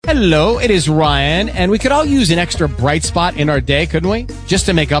Hello, it is Ryan, and we could all use an extra bright spot in our day, couldn't we? Just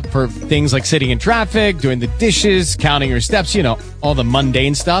to make up for things like sitting in traffic, doing the dishes, counting your steps, you know, all the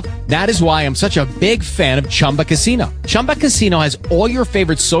mundane stuff. That is why I'm such a big fan of Chumba Casino. Chumba Casino has all your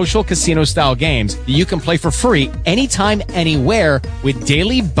favorite social casino-style games that you can play for free anytime, anywhere with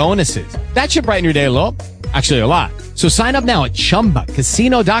daily bonuses. That should brighten your day a little. Actually, a lot. So sign up now at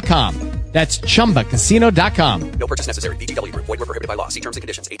ChumbaCasino.com. That's ChumbaCasino.com. No purchase necessary. VGW Group. Void where prohibited by law. See terms and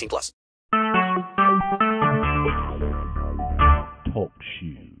conditions. 18+. Talk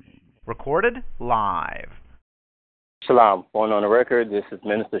shoes. Recorded live. Shalom. Born on the record, this is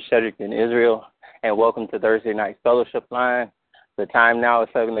Minister Shedrick in Israel, and welcome to Thursday Night Fellowship Line. The time now is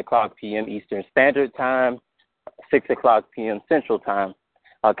 7 o'clock p.m. Eastern Standard Time, 6 o'clock p.m. Central Time.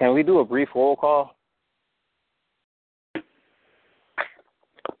 Can we do a brief roll call?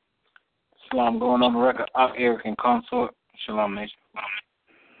 Shalom, going on the record. I'm Eric and Consort. Shalom, Nation.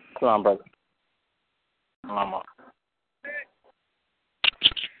 Shalom, brother. Shalom.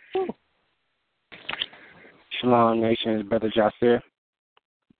 Shalom, Nation. Brother Jasir.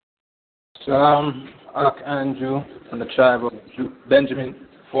 Shalom, Andrew from the tribe of Benjamin,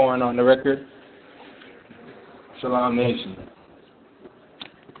 foreign on the record. Shalom, Nation.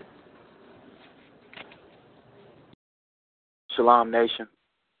 Shalom, Nation.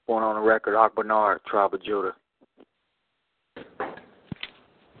 Born on the record, Bernard, tribe of Judah.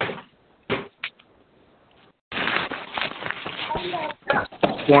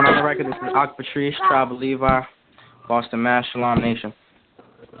 Born on the record, this is Patrice, tribe of Levi, Boston, Mass. Shalom, Nation.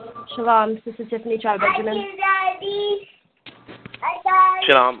 Shalom, this is Tiffany, tribe of Benjamin.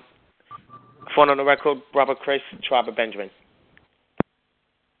 Shalom. Born on the record, Robert Chris, tribe of Benjamin.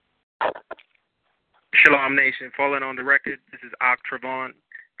 Shalom, Nation. Falling on the record, this is Trevon,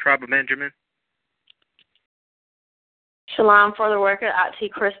 tribe of Benjamin. Shalom, for the record, T.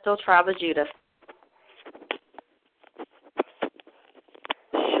 Crystal, tribe of Judah.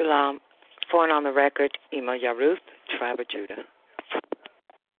 Shalom, foreign on the record, Ima Yaruth, tribe of Judah.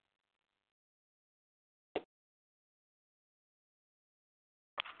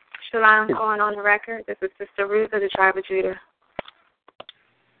 Shalom, foreign on the record, this is Sister Ruth of the tribe of Judah.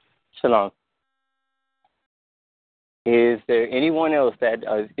 Shalom. Is there anyone else that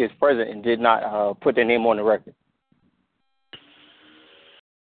is present and did not put their name on the record?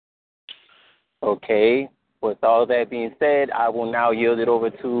 Okay. With all that being said, I will now yield it over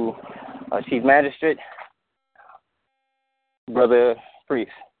to Chief Magistrate, Brother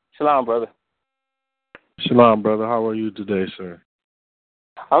Priest. Shalom, brother. Shalom, brother. How are you today, sir?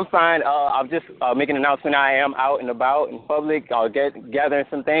 I'm fine. I'm just making an announcement. I am out and about in public. I'll gathering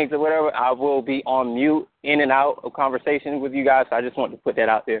some things or whatever. I will be on mute, in and out of conversation with you guys. So I just want to put that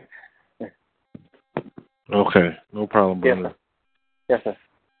out there. Okay. No problem, brother. Yes, sir.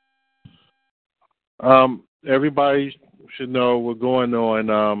 Yes, sir. Everybody should know we're going on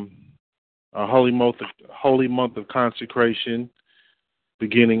a holy month of consecration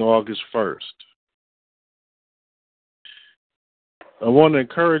beginning August 1st. I want to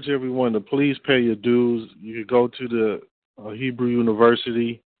encourage everyone to please pay your dues. You can go to the Hebrew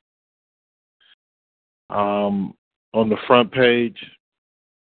University on the front page,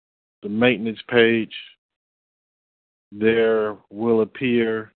 the maintenance page. There will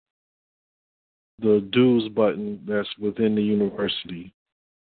appear the dues button that's within the university.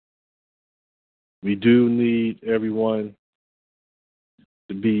 We do need everyone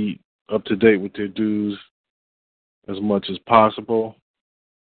to be up to date with their dues as much as possible.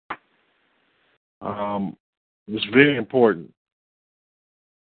 It's very important,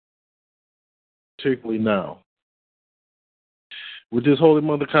 particularly now. With this holy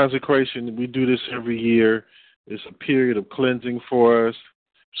month of consecration, we do this every year. It's a period of cleansing for us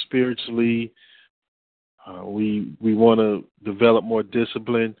spiritually. We want to develop more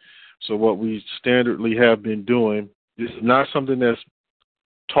discipline. So what we standardly have been doing, this is not something that's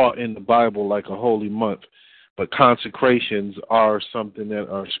taught in the Bible like a holy month, but consecrations are something that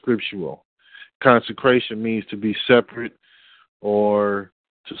are scriptural. Consecration means to be separate or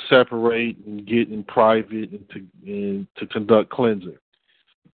to separate and get in private and to conduct cleansing.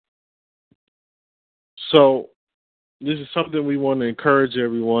 So this is something we want to encourage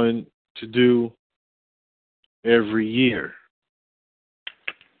everyone to do every year,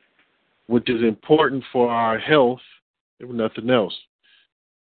 which is important for our health, if nothing else.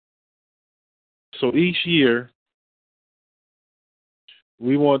 So each year,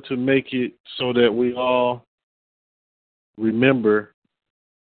 we want to make it so that we all remember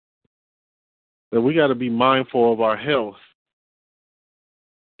that we got to be mindful of our health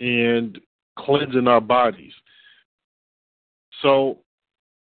and cleansing our bodies. So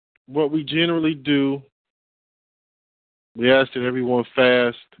what we generally do, we ask that everyone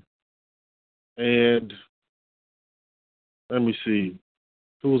fast. And let me see.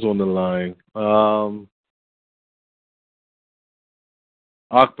 Who's on the line?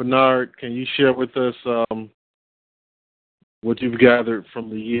 Bernard, can you share with us what you've gathered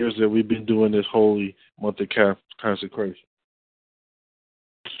from the years that we've been doing this holy month of consecration?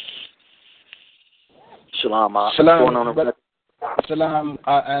 Shalom. Shalom,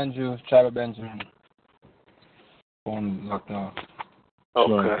 Andrew, Tribe of Benjamin. On lockdown.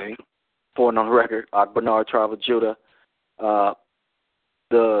 Okay. Born on the record, Bernard, Tribe of Judah.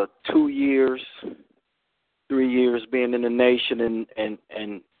 The 2 years, 3 years being in the nation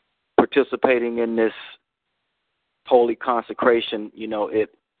and participating in this holy consecration, you know, it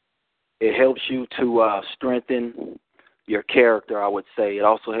helps you to strengthen your character, I would say. It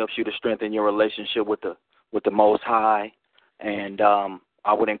also helps you to strengthen your relationship with the Most High. And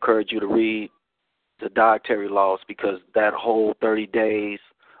I would encourage you to read the dietary laws, because that whole 30 days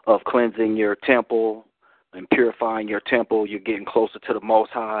of cleansing your temple and purifying your temple, you're getting closer to the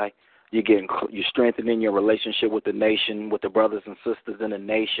Most High. You're strengthening your relationship with the nation, with the brothers and sisters in the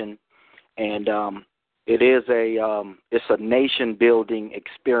nation, and it's a nation building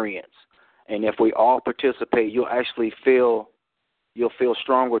experience. And if we all participate, you'll actually feel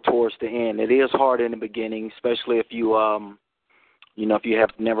stronger towards the end. It is hard in the beginning, especially if you if you have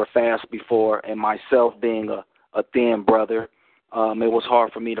never fasted before. And myself being a thin brother, it was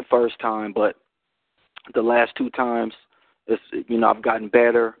hard for me the first time, but the last 2 times, I've gotten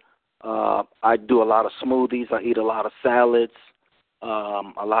better. I do a lot of smoothies. I eat a lot of salads,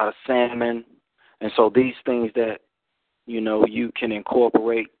 a lot of salmon. And so these things that, you can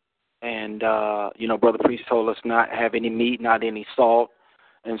incorporate. And, Brother Priest told us not have any meat, not any salt.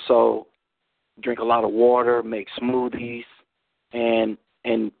 And so drink a lot of water, make smoothies, and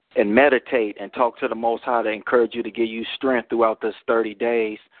meditate and talk to the Most High to encourage you, to give you strength throughout this 30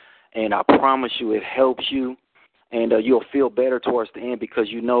 days. And I promise you it helps you, and you'll feel better towards the end, because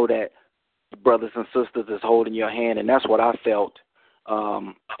you know that brothers and sisters is holding your hand, and that's what I felt.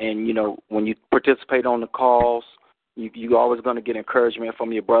 And, when you participate on the calls, you're always going to get encouragement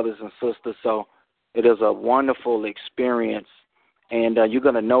from your brothers and sisters. So it is a wonderful experience, and you're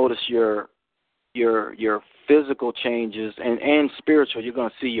going to notice your physical changes and spiritual. You're going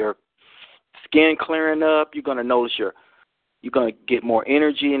to see your skin clearing up. You're going to notice you're going to get more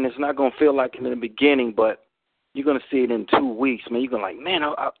energy, and it's not going to feel like it in the beginning, but you're going to see it in 2 weeks. Man, you're going to like, man,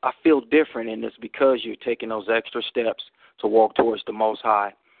 I feel different, and it's because you're taking those extra steps to walk towards the Most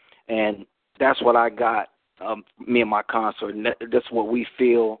High. And that's what I got, me and my consort, and that's what we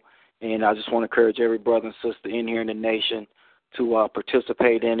feel. And I just want to encourage every brother and sister in here in the nation to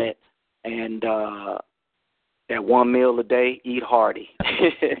participate in it. And that 1 meal a day, eat hearty,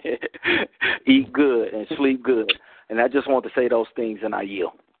 eat good, and sleep good. And I just want to say those things, and I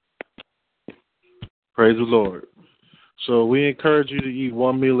yield. Praise the Lord. So we encourage you to eat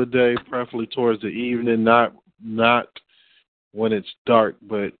 1 meal a day, preferably towards the evening, not when it's dark,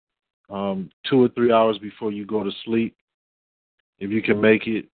 but 2 or 3 hours before you go to sleep. If you can make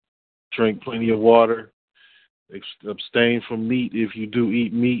it, drink plenty of water. Abstain from meat if you do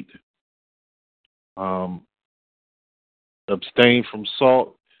eat meat. Abstain from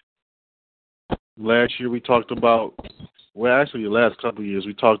salt. Last year we talked about, the last couple of years,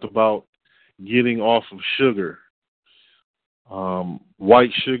 we talked about getting off of sugar.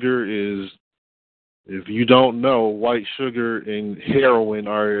 White sugar is, if you don't know, white sugar and heroin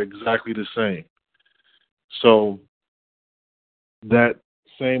are exactly the same. So that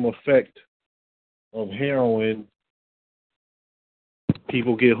same effect of heroin,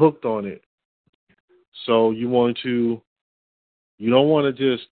 people get hooked on it. So you don't want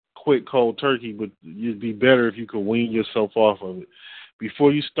to just quit cold turkey, but it'd be better if you could wean yourself off of it.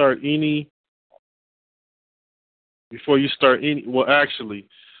 Before you start any,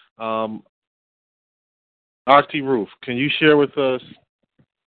 Octi Roof, can you share with us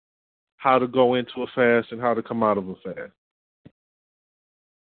how to go into a fast and how to come out of a fast?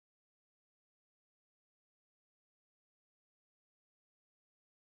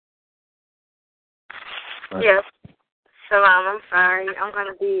 Yes. Shalom, I'm sorry. I'm going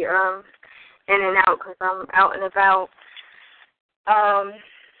to be in and out because I'm out and about.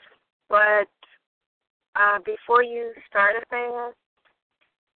 But before you start a fast,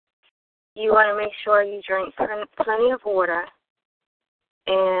 you want to make sure you drink plenty of water,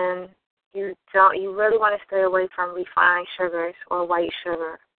 and you really want to stay away from refined sugars or white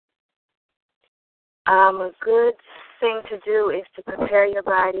sugar. A good thing to do is to prepare your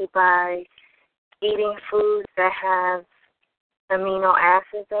body by eating foods that have amino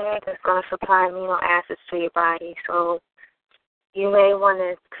acids in it that's going to supply amino acids to your body. So you may want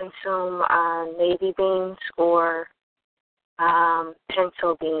to consume navy beans or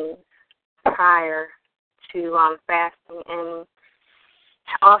pinto beans prior to fasting, and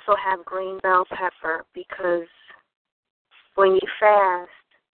also have green bell pepper, because when you fast,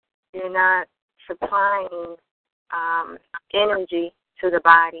 you're not supplying energy to the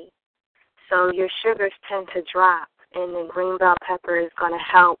body. So your sugars tend to drop, and the green bell pepper is going to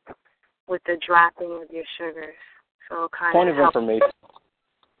help with the dropping of your sugars. So kind Point of of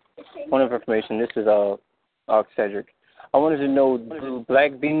information. This is Cedric. I wanted to know, do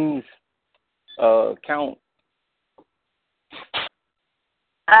black beans count?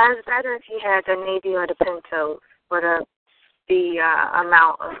 It's better if you had the navy or the pinto for the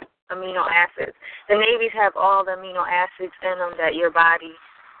amount of amino acids. The navies have all the amino acids in them that your body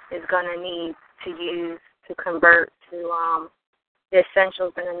is going to need to use to convert to the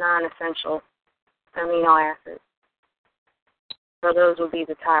essentials and the non-essential amino acids. So those will be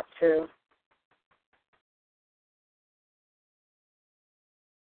the top two.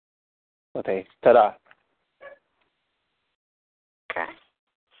 Okay, ta-da. Okay.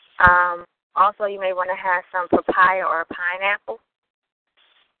 Also, you may want to have some papaya or pineapple,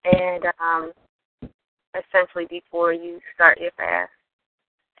 and essentially before you start your fast.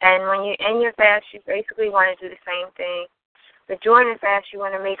 And when you end your fast, you basically want to do the same thing. But during the fast, you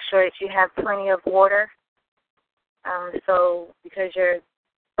want to make sure that you have plenty of water. So because your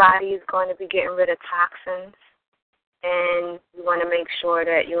body is going to be getting rid of toxins, and you want to make sure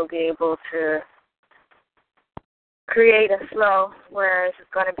that you'll be able to create a flow where it's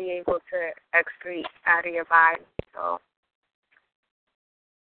going to be able to excrete out of your body. So,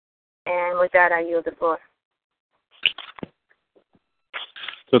 and with that, I yield the floor.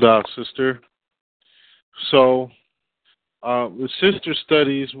 Ta-da, sister. So, the sister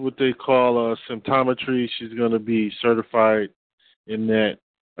studies what they call symptometry. She's going to be certified in that.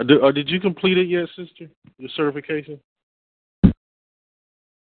 Did you complete it yet, sister? Your certification?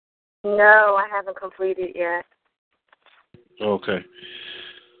 No, I haven't completed yet. Okay.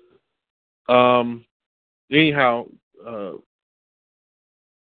 Anyhow,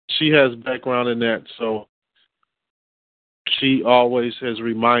 she has background in that, so she always has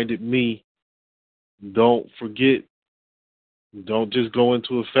reminded me, don't forget, don't just go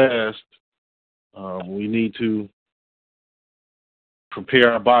into a fast. We need to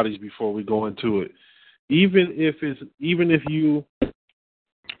prepare our bodies before we go into it. Even if you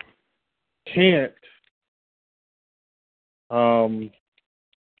can't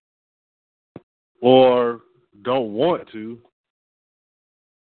or don't want to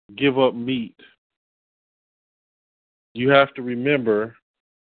give up meat, you have to remember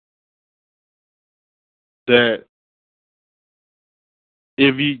that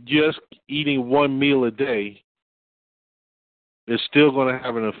if you're just eating one meal a day, it's still going to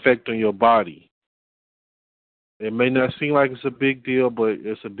have an effect on your body. It may not seem like it's a big deal, but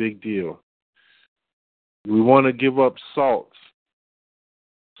it's a big deal. We want to give up salts.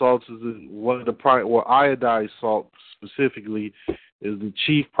 Salts is one of the iodized salt specifically is the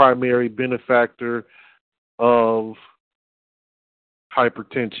chief primary benefactor of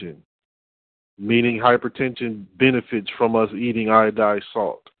hypertension, meaning hypertension benefits from us eating iodized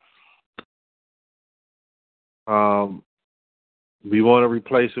salt. We want to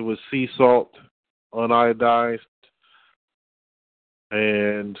replace it with sea salt, uniodized,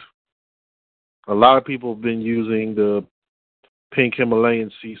 and a lot of people have been using the pink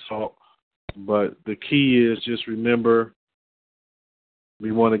Himalayan sea salt, but the key is just remember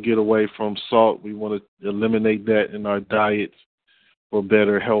we want to get away from salt. We want to eliminate that in our diets for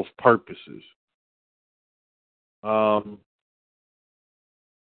better health purposes.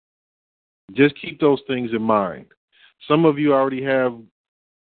 Just keep those things in mind. Some of you already have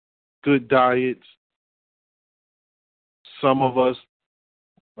good diets. Some of us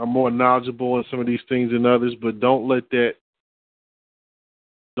are more knowledgeable in some of these things than others, but don't let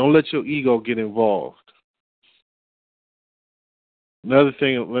your ego get involved. Another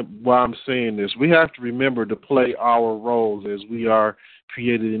thing why I'm saying this, we have to remember to play our roles as we are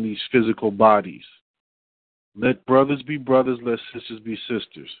created in these physical bodies. Let brothers be brothers, let sisters be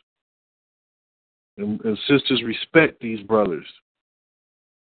sisters. And sisters respect these brothers.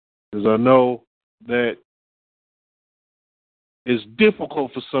 Because I know that it's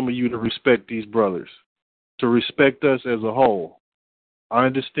difficult for some of you to respect these brothers, to respect us as a whole. I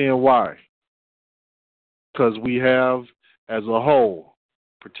understand why. Because we have, as a whole,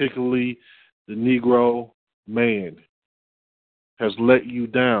 particularly the Negro man, has let you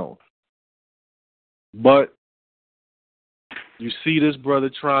down. But You see this brother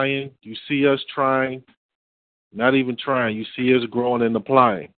trying. You see us trying. Not even trying. You see us growing and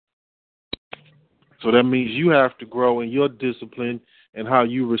applying. So that means you have to grow in your discipline and how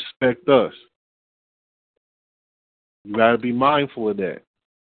you respect us. You got to be mindful of that.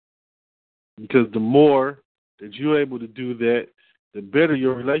 Because the more that you're able to do that, the better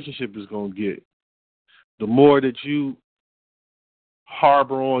your relationship is going to get. The more that you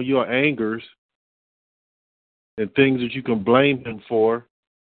harbor on your angers and things that you can blame him for,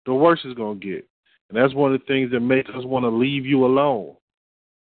 the worse it's going to get. And that's one of the things that makes us want to leave you alone.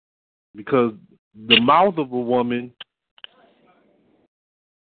 Because the mouth of a woman,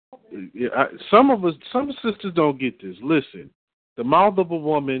 some sisters don't get this. Listen, the mouth of a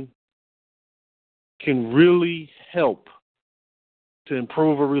woman can really help to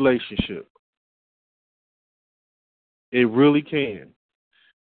improve a relationship. It really can.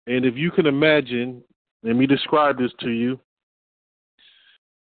 And if you can imagine, let me describe this to you.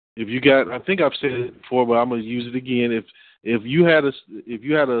 If you got, I think I've said it before, but I'm going to use it again. If you had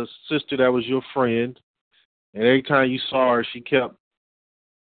a sister that was your friend, and every time you saw her, she kept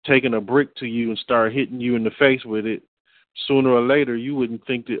taking a brick to you and started hitting you in the face with it, sooner or later you wouldn't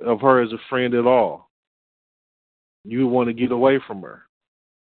think of her as a friend at all. You would want to get away from her.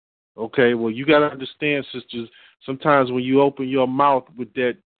 Okay, well, you got to understand, sisters, sometimes when you open your mouth with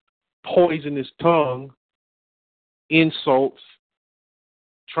that poisonous tongue, insults,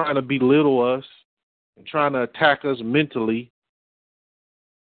 trying to belittle us, and trying to attack us mentally,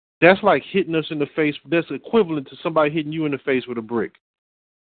 that's like hitting us in the face. That's equivalent to somebody hitting you in the face with a brick.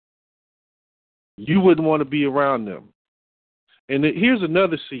 You wouldn't want to be around them. And here's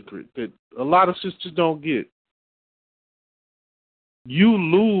another secret that a lot of sisters don't get. You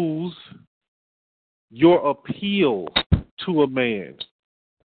lose your appeal to a man,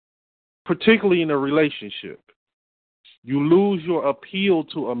 particularly in a relationship. You lose your appeal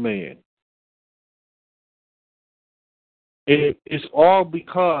to a man. And it's all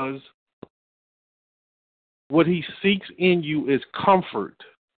because what he seeks in you is comfort,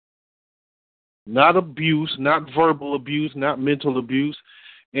 not abuse, not verbal abuse, not mental abuse.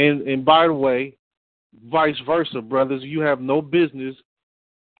 And by the way, vice versa, brothers, you have no business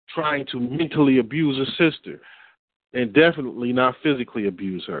trying to mentally abuse a sister, and definitely not physically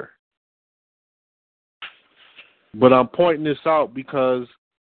abuse her. But I'm pointing this out because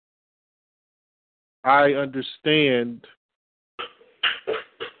I understand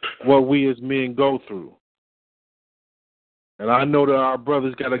what we as men go through. And I know that our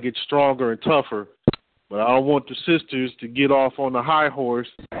brothers got to get stronger and tougher, but I don't want the sisters to get off on the high horse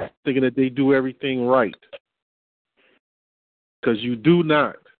thinking that they do everything right. Because you do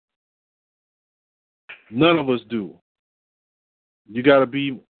not. None of us do. You got to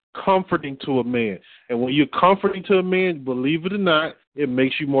be comforting to a man. And when you're comforting to a man, believe it or not, it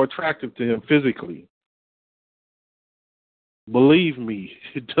makes you more attractive to him physically. Believe me,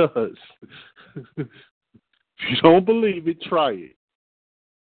 it does. If you don't believe it, try it.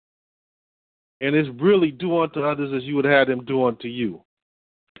 And it's really do unto others as you would have them do unto you.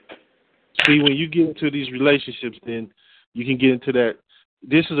 See, when you get into these relationships, then you can get into that.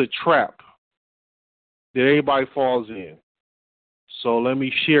 This is a trap that everybody falls in. So let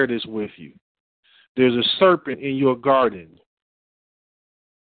me share this with you. There's a serpent in your garden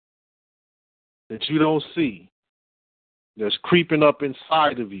that you don't see that's creeping up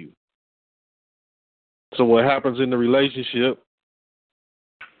inside of you. So what happens in the relationship,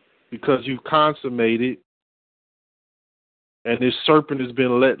 because you've consummated and this serpent has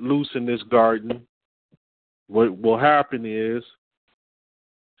been let loose in this garden, what will happen is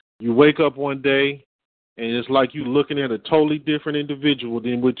you wake up one day and it's like you're looking at a totally different individual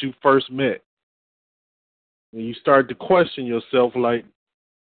than what you first met. And you start to question yourself like,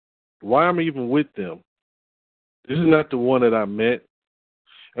 why am I even with them? This is not the one that I met.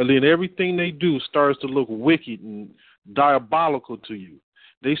 And then everything they do starts to look wicked and diabolical to you.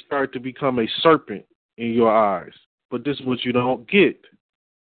 They start to become a serpent in your eyes. But this is what you don't get.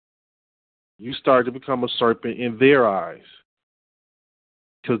 You start to become a serpent in their eyes.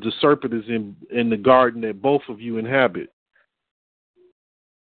 Because the serpent is in the garden that both of you inhabit.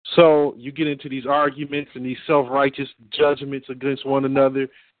 So you get into these arguments and these self-righteous judgments against one another.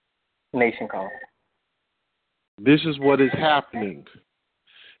 Nation call. This is what is happening.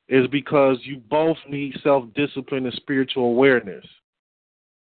 Is because you both need self-discipline and spiritual awareness.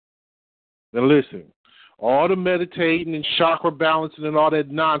 Now listen, all the meditating and chakra balancing and all that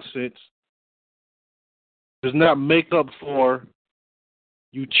nonsense does not make up for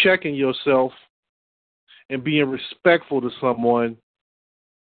you checking yourself and being respectful to someone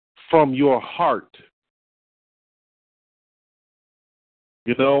from your heart.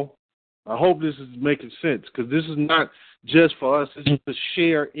 You know, I hope this is making sense because this is not just for us. It's to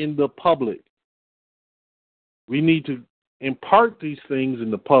share in the public. We need to impart these things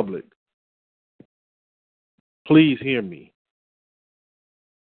in the public. Please hear me.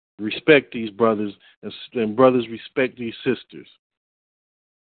 Respect these brothers, and brothers respect these sisters.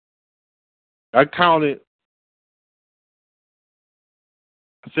 I counted,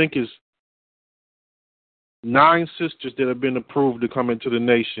 I think it's 9 sisters that have been approved to come into the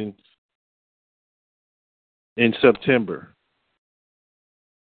nation in September.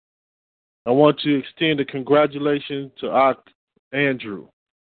 I want to extend a congratulations to Andrew.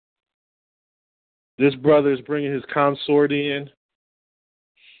 This brother is bringing his consort in,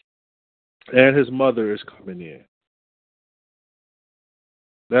 and his mother is coming in.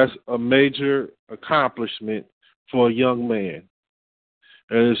 That's a major accomplishment for a young man.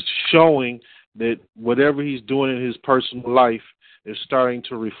 And it's showing that whatever he's doing in his personal life is starting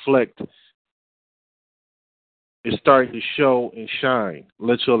to reflect. It's starting to show and shine.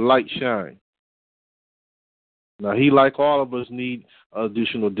 Let your light shine. Now, he, like all of us, need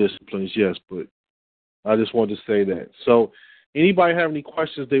additional disciplines, yes, but I just wanted to say that. So, anybody have any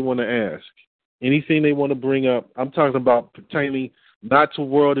questions they want to ask? Anything they want to bring up? I'm talking about pertaining not to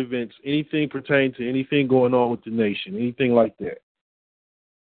world events, anything pertaining to anything going on with the nation, anything like that.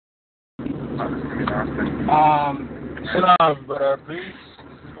 Shalom, brother, please.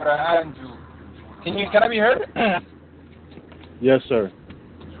 Brother Andrew. Can I be heard? Yes, sir.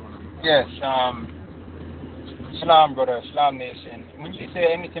 Yes, Shalom, brother, Shalom Nation. When you say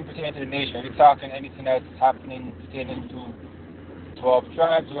anything pertaining to the nation, are you talking anything that's happening pertaining to 12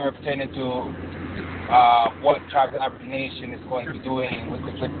 tribes or pertaining to what tribes of the nation is going to be doing with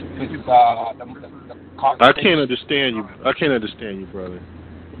the I can't understand you. I can't understand you, brother.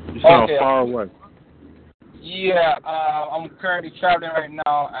 You sound far away. Yeah, I'm currently traveling right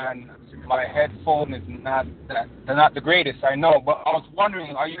now, and my headphone is not the greatest, I know. But I was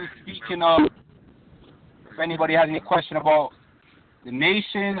wondering, are you speaking of if anybody has any question about the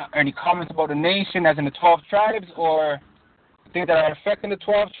nation, or any comments about the nation, as in the 12 tribes, or the things that are affecting the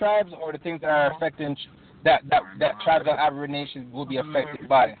 12 tribes, or the things that are affecting that tribes of Aboriginal nations will be affected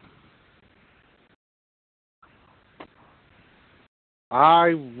by? I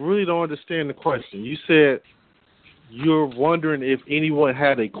really don't understand the question. You said you're wondering if anyone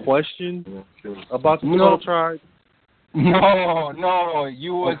had a question about the 12 tribes? No.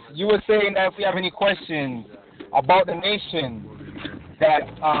 You were saying that if we have any questions about the nation, that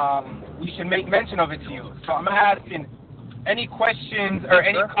we should make mention of it to you. So I'm asking any questions or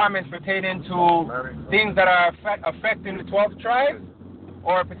any comments pertaining to things that are affecting the 12 tribes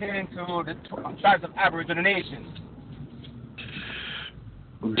or pertaining to the tribes of Aboriginal nations.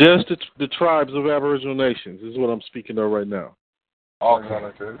 Just the tribes of Aboriginal nations is what I'm speaking of right now. Okay.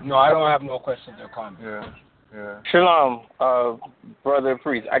 No, I don't have no questions or comments. Yeah. Shalom, brother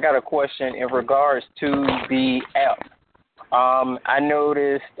priest. I got a question in regards to the app. I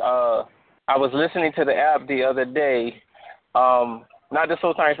noticed I was listening to the app the other day, not the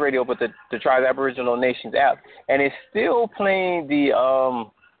Soul Science Radio, but the Tribes Aboriginal Nations app, and it's still playing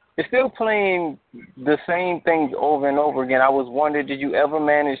the same things over and over again. I was wondering, did you ever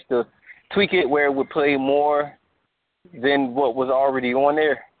manage to tweak it where it would play more than what was already on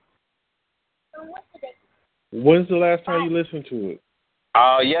there? When's the last time you listened to it?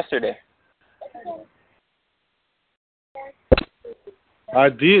 Yesterday. I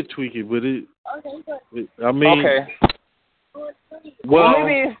did tweak it, but I mean... Okay. Well,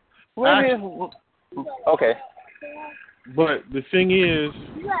 maybe okay. But the thing is,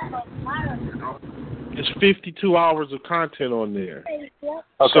 it's 52 hours of content on there.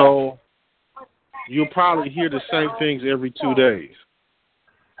 Okay. So you'll probably hear the same things every 2 days.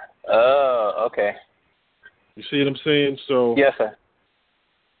 Oh, okay. You see what I'm saying? So yes, sir.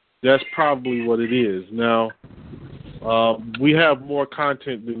 That's probably what it is. Now, we have more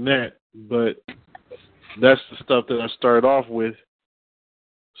content than that, but that's the stuff that I started off with.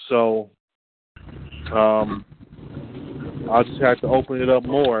 So I'll just have to open it up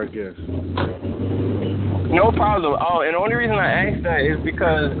more, I guess. No problem. Oh, and the only reason I asked that is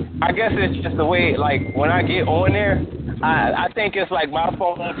because I guess it's just the way, like, when I get on there, I think it's like my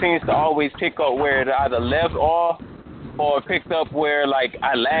phone seems to always pick up where it either left off or picked up where, like,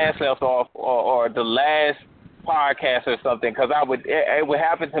 I last left off or the last podcast or something, because it would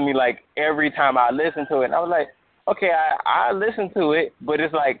happen to me, like, every time I listen to it. And I was like, okay, I listen to it, but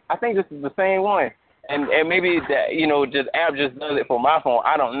it's like, I think this is the same one. And maybe that, just app just does it for my phone.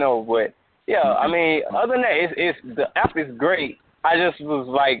 I don't know, but yeah, I mean, other than that, the app is great. I just was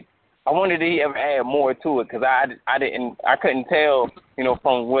like I wondered did he ever add more to it because I couldn't tell,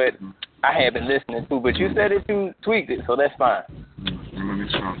 from what I had been listening to. But you said that you tweaked it, so that's fine.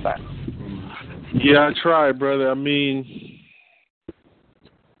 Yeah, I tried, brother. I mean,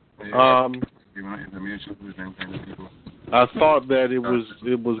 I thought that it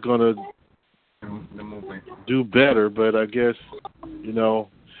was gonna do better, but I guess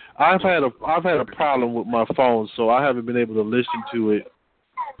I've had a problem with my phone, so I haven't been able to listen to it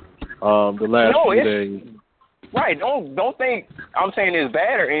the last few days. Right. Don't think I'm saying it's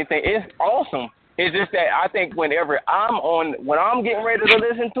bad or anything. It's awesome. It's just that I think when I'm getting ready to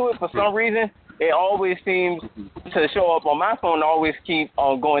listen to it, for some reason, it always seems to show up on my phone. Always keep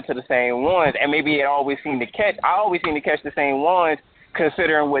on going to the same ones, and maybe I always seem to catch the same ones,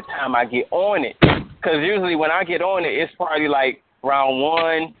 considering what time I get on it. Because usually when I get on it, it's probably like round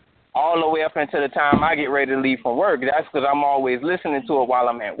 1 all the way up until the time I get ready to leave from work. That's because I'm always listening to it while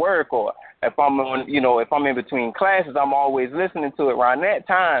I'm at work, or if I'm if I'm in between classes, I'm always listening to it around that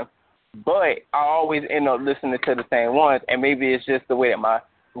time. But I always end up listening to the same ones, and maybe it's just the way that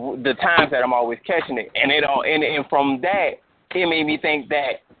the times that I'm always catching it, and from that it made me think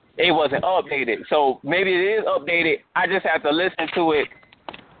that it wasn't updated. So maybe it is updated. I just have to listen to it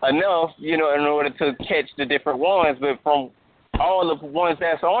enough, in order to catch the different ones. But from all the ones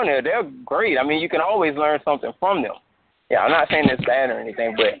that's on there, they're great. I mean, you can always learn something from them. Yeah, I'm not saying it's bad or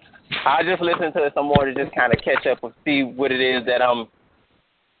anything, but I just listen to it some more to just kind of catch up and see what it is that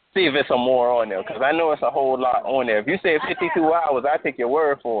see if it's some more on there, because I know it's a whole lot on there. If you say 52 hours, I take your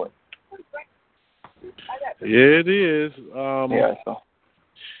word for it. Yeah, it is. So.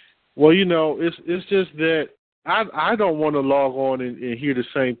 Well, it's just that I don't want to log on and hear the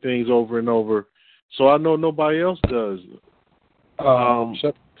same things over and over, so I know nobody else does.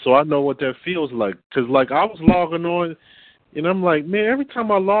 So I know what that feels like, because I was logging on, and I'm like, man, every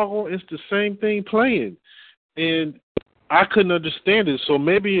time I log on, it's the same thing playing, and I couldn't understand it. So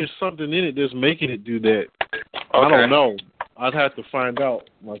maybe there's something in it that's making it do that. Okay. I don't know. I'd have to find out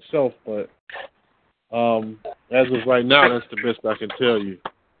myself, but as of right now, that's the best I can tell you.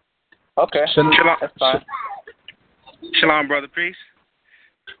 Okay. That's fine. Shalom, Brother Priest.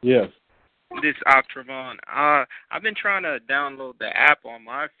 Yes. This is T.O.A.N. I've been trying to download the app on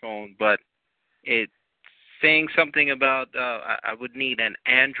my phone, but it's saying something about I would need an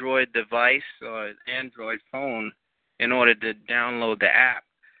Android device or an Android phone in order to download the app.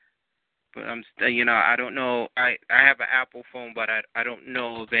 But I don't know. I have an Apple phone, but I don't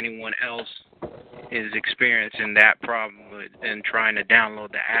know if anyone else is experiencing that problem and trying to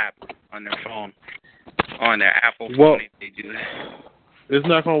download the app on their phone, on their Apple phone. If they do that, it's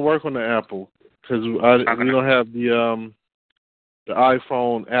not going to work on the Apple because we don't have the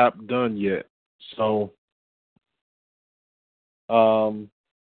iPhone app done yet. So when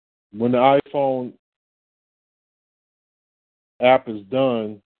the iPhone app is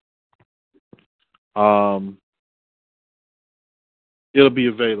done, it'll be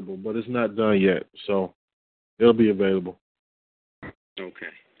available, but it's not done yet, so it'll be available. Okay.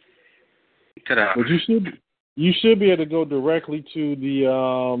 Ta-da. But you should be able to go directly to the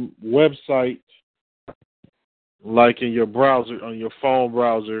website, like in your browser, on your phone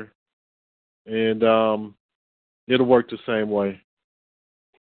browser, and it'll work the same way.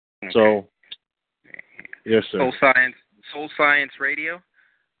 Okay. So, yes, sir. Soul Science Radio?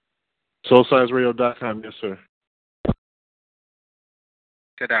 SoulScienceRadio.com, yes, sir.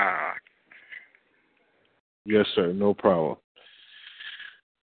 Ta-da. Yes, sir, no problem.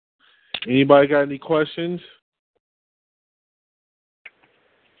 Anybody got any questions?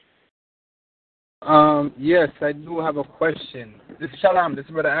 Yes, I do have a question. This is Shalom, this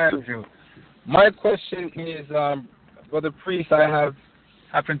is Brother Andrew. My question is, Brother Priest, I have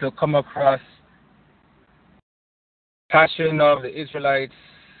happened to come across Passion of the Israelites,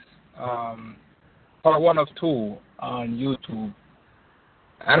 part 1 of 2 on YouTube.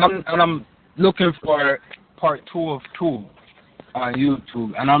 And I'm looking for part 2 of 2 on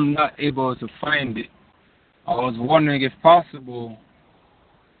YouTube, and I'm not able to find it. I was wondering if possible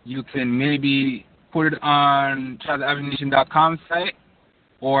you can maybe put it on ChildAvenation.com site,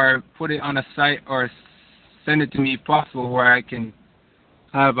 or put it on a site, or send it to me if possible, where I can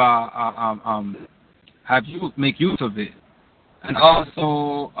have you make use of it. And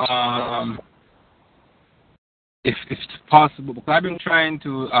also, if it's possible, because I've been trying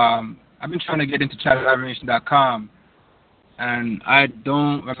to get into ChildAvenation.com, and I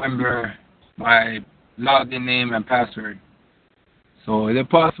don't remember my login name and password. So is it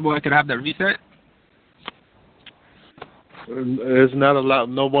possible I could have that reset? It's not allowed.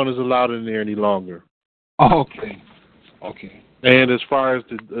 No one is allowed in there any longer. Oh, okay. Okay. And as far as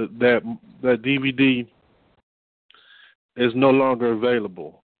that DVD is no longer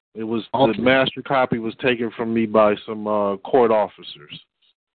available. It was the master copy was taken from me by some court officers.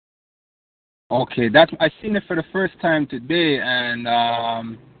 Okay, I seen it for the first time today, and I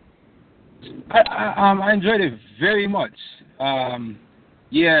enjoyed it very much. It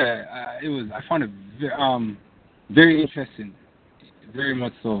was. I found it very interesting, very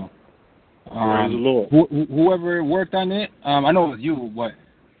much so. Praise the Lord. Whoever worked on it, I know it was you, but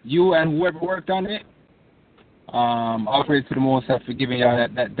you and whoever worked on it, all praise to the Most High for giving y'all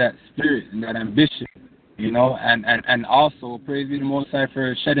that spirit and that ambition, and also praise be to the Most High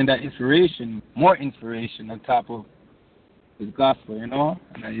for shedding that inspiration, more inspiration on top of His gospel, And,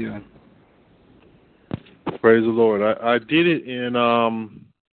 Praise the Lord. I did it in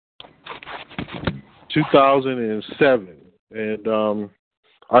 2007, and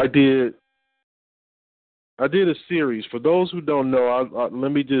I did a series. For those who don't know,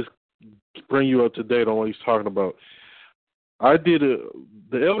 let me just bring you up to date on what he's talking about. The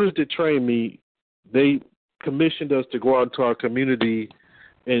elders that trained me, they commissioned us to go out into our community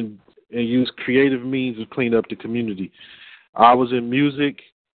and use creative means to clean up the community. I was in music,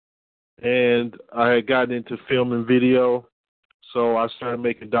 and I had gotten into film and video, so I started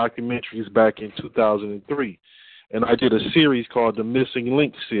making documentaries back in 2003. And I did a series called the Missing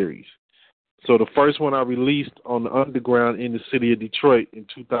Link series. So the first one I released on the underground in the city of Detroit in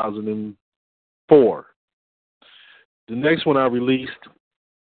 2004. The next one I released,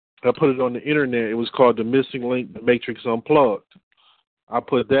 I put it on the internet. It was called The Missing Link, The Matrix Unplugged. I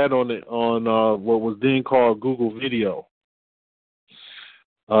put that on what was then called Google Video.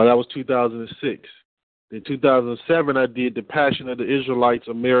 That was 2006. In 2007, I did The Passion of the Israelites,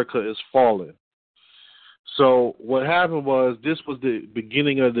 America is Fallen. So what happened was this was the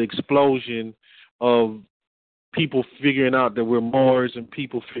beginning of the explosion of people figuring out that we're Moors and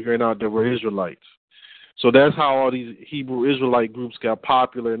people figuring out that we're Israelites. So that's how all these Hebrew Israelite groups got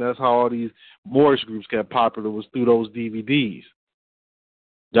popular, and that's how all these Moorish groups got popular, was through those DVDs.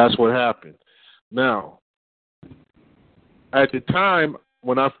 That's what happened. Now, at the time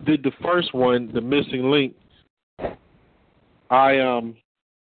when I did the first one, The Missing Link, I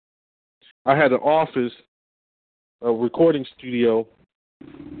had an office, a recording studio,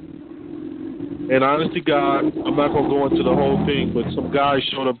 and honest to God, I'm not going to go into the whole thing, but some guy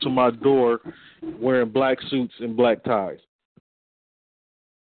showed up to my door wearing black suits and black ties.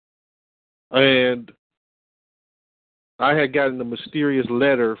 And I had gotten a mysterious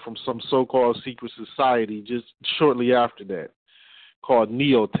letter from some so-called secret society just shortly after that called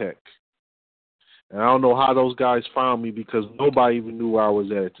Neotech. And I don't know how those guys found me because nobody even knew where I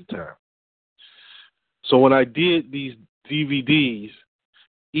was at the time. So when I did these DVDs,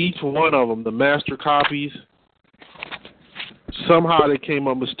 each one of them, the master copies, somehow they came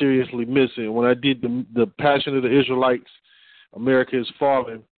up mysteriously missing. When I did the Passion of the Israelites, America is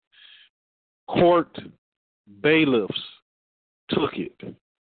Fallen, court bailiffs took it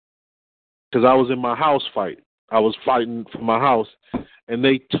because I was in my house fight. I was fighting for my house, and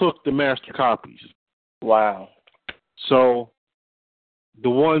they took the master copies. Wow. So the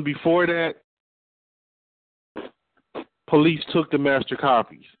one before that, police took the master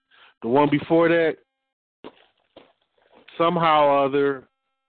copies. The one before that, somehow or other,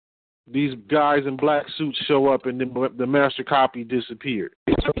 these guys in black suits show up and then the master copy disappeared.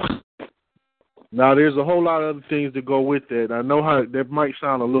 Now, there's a whole lot of other things that go with that. I know how that might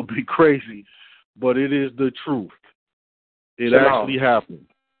sound a little bit crazy, but it is the truth. It actually happened.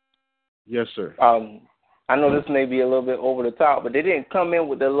 Yes, sir. I know this may be a little bit over the top, but they didn't come in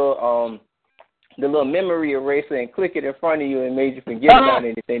with the little memory eraser and click it in front of you and made you forget about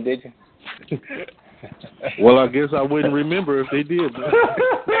anything, did you? Well, I guess I wouldn't remember if they did.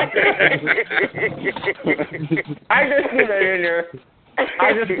 I just threw that in there.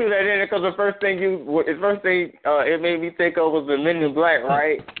 Because the first thing it made me think of was the Men in Black,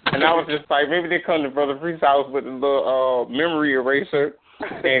 right? And I was just like, maybe they come to Brother Priest's house with a little memory eraser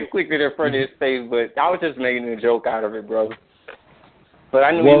and clicked it in front of his face. But I was just making a joke out of it, brother. But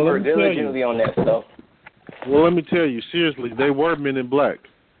I knew you were diligently on that stuff. Well, let me tell you, seriously, they were Men in Black.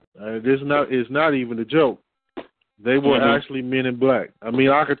 It's not even a joke. They were actually Men in Black. I mean,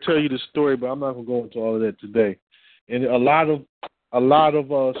 I could tell you the story, but I'm not going to go into all of that today. And a lot of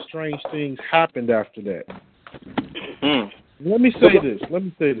strange things happened after that. Let me say this.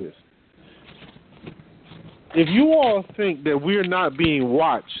 If you all think that we're not being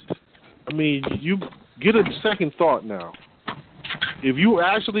watched, I mean, you get a second thought now. If you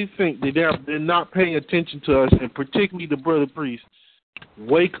actually think that they're not paying attention to us, and particularly the brother priest,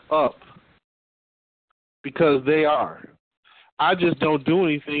 wake up, because they are. I just don't do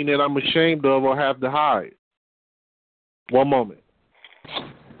anything that I'm ashamed of or have to hide. One moment.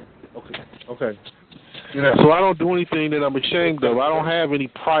 Okay. Yeah. So I don't do anything that I'm ashamed of. I don't have any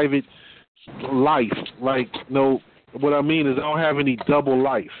private life. Like, no, what I mean is I don't have any double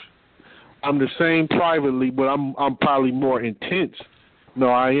life. I'm the same privately, but I'm probably more intense. No,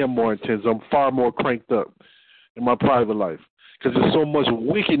 I am more intense. I'm far more cranked up in my private life because there's so much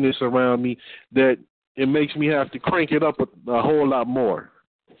wickedness around me that it makes me have to crank it up a whole lot more.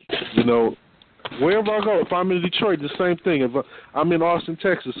 You know, wherever I go, if I'm in Detroit, the same thing. If I'm in Austin,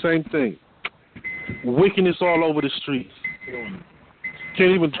 Texas, same thing. Wickedness all over the streets.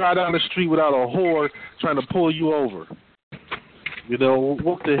 Can't even drive down the street without a whore trying to pull you over. You know,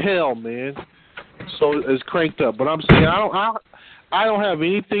 what the hell, man? So it's cranked up. But I'm saying I don't have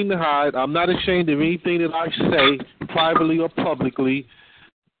anything to hide. I'm not ashamed of anything that I say, privately or publicly.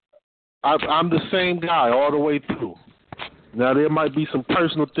 I'm the same guy all the way through. Now, there might be some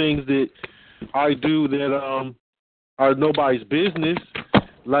personal things that I do that are nobody's business,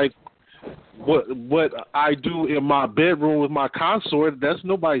 like what I do in my bedroom with my consort. That's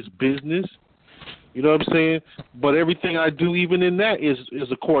nobody's business. You know what I'm saying? But everything I do, even in that, is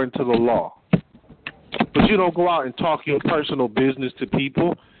according to the law. But you don't go out and talk your personal business to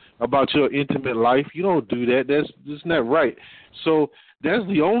people about your intimate life. You don't do that. That's not right. So that's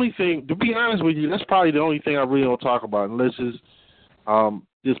the only thing, to be honest with you, that's probably the only thing I really don't talk about, unless it's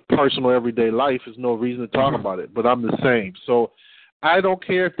just personal everyday life. There's no reason to talk about it. But I'm the same. So I don't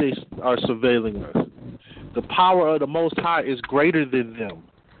care if they are surveilling us. The power of the Most High is greater than them.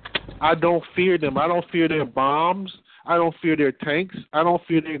 I don't fear them. I don't fear their bombs. I don't fear their tanks. I don't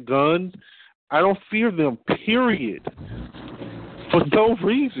fear their guns. I don't fear them, period, for no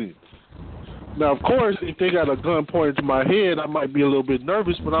reason. Now, of course, if they got a gun pointed to my head, I might be a little bit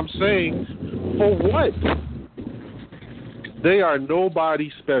nervous, but I'm saying, for what? They are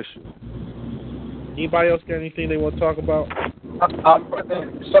nobody special. Anybody else got anything they want to talk about?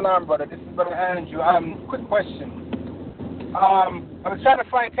 Shalom, brother. This is Brother Andrew. Quick question. I was trying to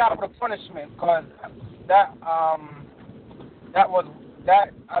find capital punishment because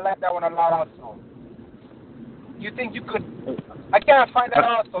I like that one a lot also. You think you could? I can't find that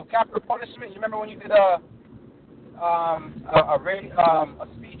also. Capital punishment. You remember when you did a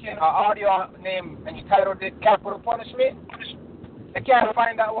speaking, an audio name, and you titled it "Capital Punishment"? I can't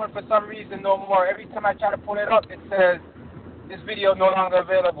find that one for some reason no more. Every time I try to pull it up, it says this video no longer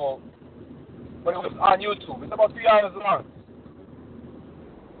available. But it was on YouTube. It's about 3 hours long.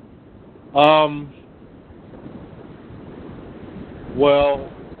 Well,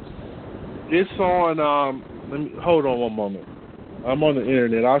 it's on. Hold on one moment. I'm on the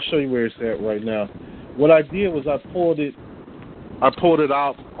internet. I'll show you where it's at right now. What I did was I pulled it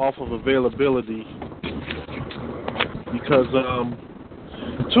out off of availability because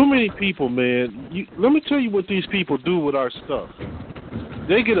too many people, man. Let me tell you what these people do with our stuff.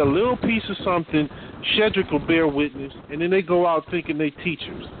 They get a little piece of something. Shedrick will bear witness, and then they go out thinking they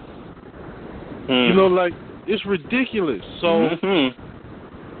teachers. You know, like, it's ridiculous. So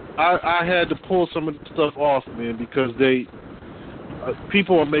I had to pull some of the stuff off, man, because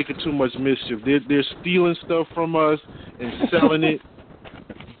people are making too much mischief. They're stealing stuff from us and selling it.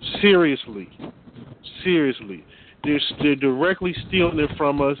 Seriously. They're directly stealing it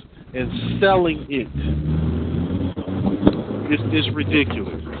from us and selling it. It's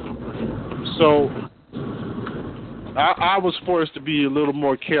ridiculous. So I was forced to be a little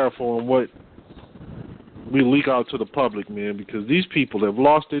more careful on what we leak out to the public, man, because these people have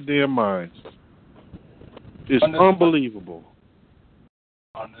lost their damn minds. It's unbelievable.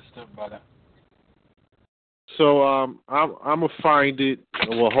 Understood, brother. So I'm gonna find it.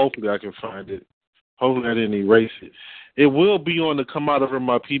 Well, hopefully I can find it. Hopefully I didn't erase it. It will be on the Come Out of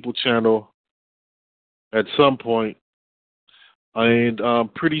My People channel at some point, and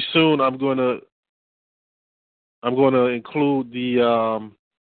pretty soon I'm gonna include the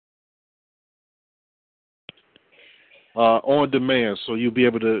on demand, so you'll be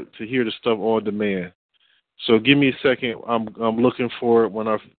able to hear the stuff on demand. So give me a second. I'm looking for it. When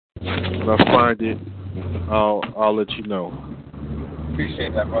I find it, I'll let you know.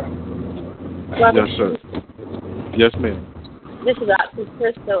 Appreciate that, brother. Yes, sir. Yes, ma'am. This is Dr.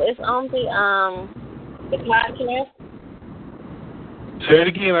 Crystal. It's on the podcast. Say it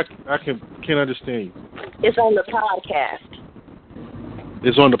again. I can't understand you. It's on the podcast.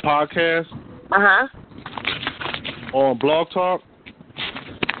 It's on the podcast? On Blog Talk?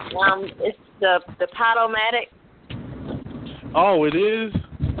 It's the Podomatic. Oh, it is?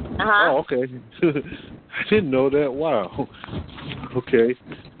 Oh, okay. I didn't know that. Wow. Okay.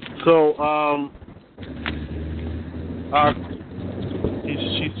 So,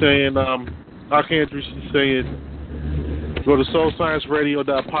 She's saying, Archangel, she's saying, go to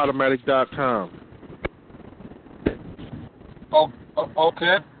soulscienceradio.podomatic.com. Oh,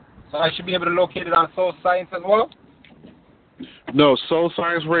 okay. So I should be able to locate it on Soul Science as well? No,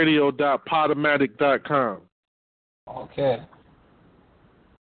 soulscienceradio.podomatic.com. Okay.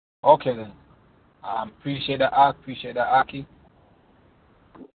 Okay, then. Appreciate that, Aki.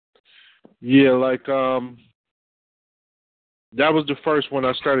 Yeah, like, that was the first one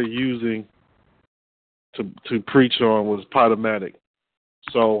I started using to preach on was Podomatic.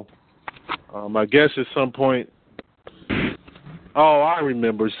 So, I guess at some point, I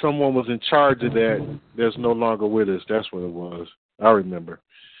remember. Someone was in charge of that that's no longer with us. That's what it was. I remember.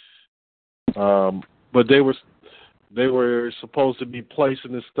 But they were supposed to be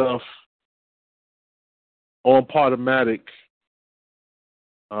placing this stuff on Podomatic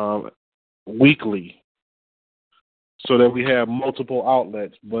weekly so that we have multiple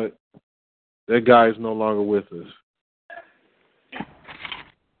outlets, but that guy is no longer with us.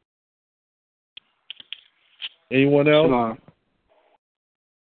 Anyone else? Shalom.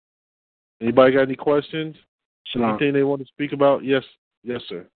 Anybody got any questions? Shalom. Anything they want to speak about? Yes,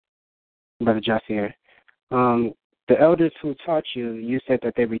 sir. Brother Jeff here. The elders who taught you said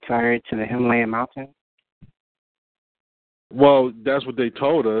that they retired to the Himalayan mountain? Well, that's what they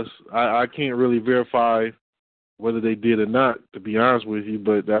told us. I can't really verify whether they did or not, to be honest with you,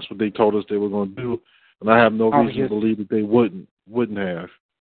 but that's what they told us they were going to do, and I have no reason to believe that they wouldn't have.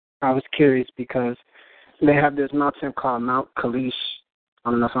 I was curious because they have this mountain called Mount Kalish. I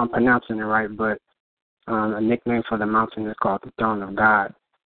don't know if I'm pronouncing it right, but a nickname for the mountain is called the Throne of God,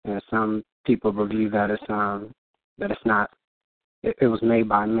 and some people believe that it's not. It was made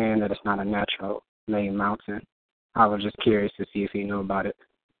by man, that it's not a natural made mountain. I was just curious to see if you knew about it.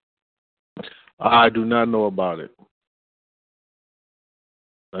 I do not know about it.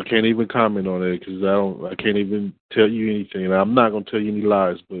 I can't even comment on it because I can't even tell you anything. And I'm not going to tell you any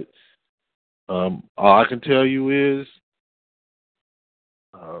lies, but all I can tell you is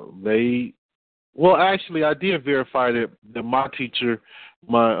actually, I did verify that my teacher,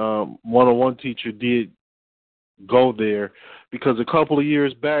 my one-on-one teacher, did go there because a couple of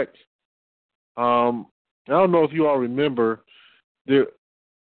years back, I don't know if you all remember,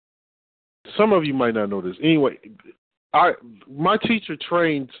 some of you might not know this. Anyway, my teacher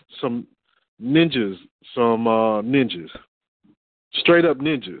trained some ninjas, straight up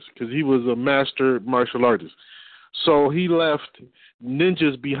ninjas, because he was a master martial artist. So he left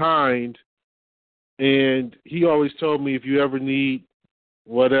ninjas behind, and he always told me if you ever need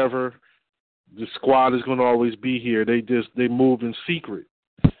whatever, the squad is going to always be here. They moved in secret.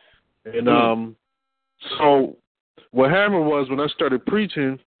 And so what happened was when I started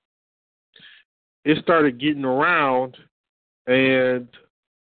preaching, it started getting around, and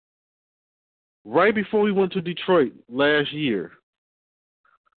right before we went to Detroit last year,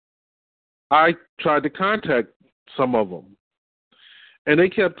 I tried to contact some of them, and they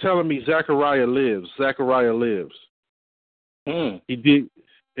kept telling me Zechariah lives. He did,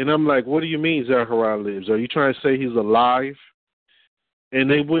 and I'm like, what do you mean Zechariah lives? Are you trying to say he's alive? And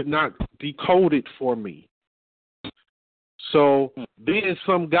they would not decode it for me. So then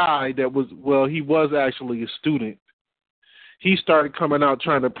some guy he was actually a student, he started coming out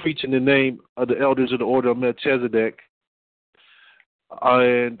trying to preach in the name of the elders of the Order of Melchizedek.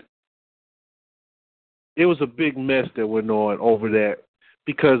 And it was a big mess that went on over that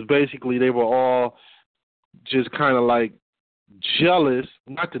because basically they were all just kind of like jealous,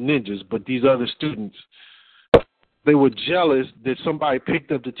 not the ninjas, but these other students. They were jealous that somebody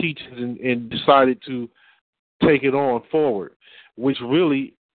picked up the teachings and decided to take it on forward, which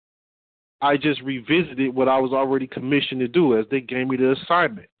really I just revisited what I was already commissioned to do as they gave me the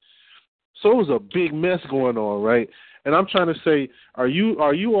assignment. So it was a big mess going on, right? And I'm trying to say, are you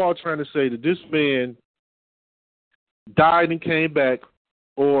all trying to say that this man died and came back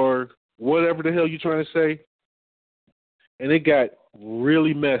or whatever the hell you're trying to say? And it got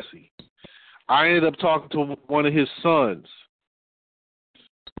really messy. I ended up talking to one of his sons,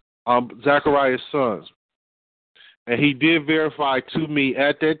 Zechariah's sons. And he did verify to me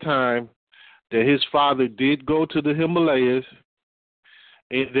at that time that his father did go to the Himalayas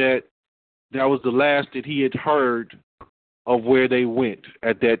and that was the last that he had heard of where they went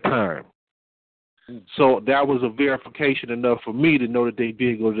at that time. So that was a verification enough for me to know that they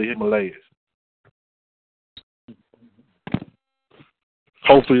did go to the Himalayas.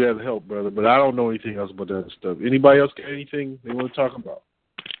 Hopefully that'll help, brother, but I don't know anything else about that stuff. Anybody else got anything they want to talk about?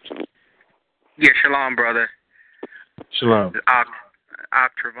 Yeah, shalom, brother. Shalom.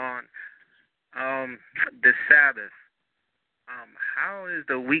 Trayvon. The Sabbath. how is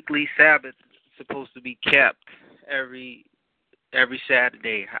the weekly Sabbath supposed to be kept every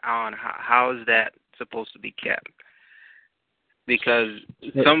Saturday? How is that supposed to be kept? Because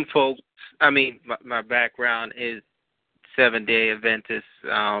some folks, my background is Seventh-day Adventist,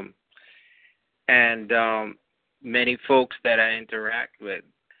 and many folks that I interact with,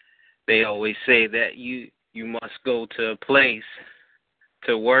 they always say that you must go to a place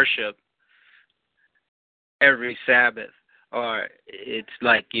to worship every Sabbath, or it's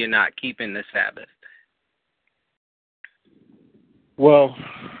like you're not keeping the Sabbath. Well,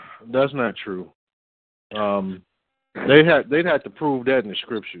 that's not true. They'd have to prove that in the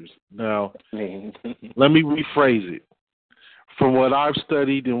scriptures. Now, let me rephrase it. From what I've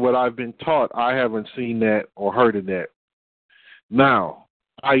studied and what I've been taught, I haven't seen that or heard of that. Now,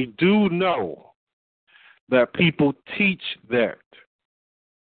 I do know that people teach that.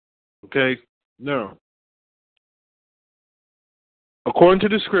 Okay? Now, according to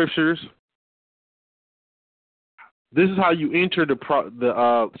the scriptures, this is how you enter this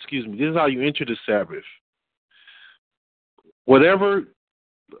is how you enter the Sabbath. Whatever,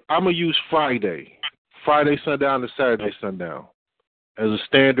 I'm going to use Friday sundown to Saturday sundown as a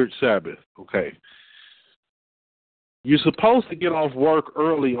standard Sabbath, okay? You're supposed to get off work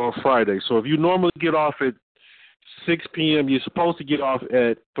early on Friday. So if you normally get off at 6 p.m., you're supposed to get off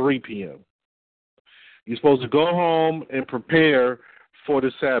at 3 p.m. You're supposed to go home and prepare for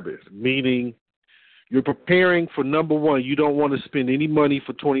the Sabbath, meaning you're preparing for, number one, you don't want to spend any money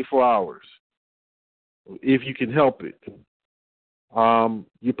for 24 hours if you can help it.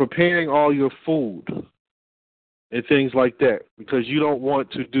 You're preparing all your food and things like that because you don't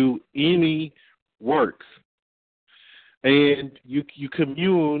want to do any work. And you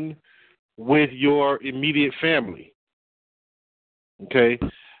commune with your immediate family. Okay?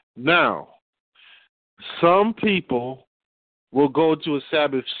 Now, some people will go to a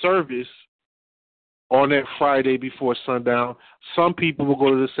Sabbath service on that Friday before sundown. Some people will go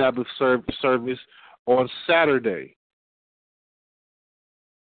to the Sabbath service on Saturday.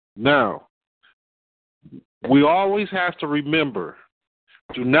 Now, we always have to remember,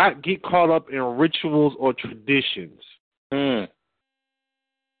 do not get caught up in rituals or traditions.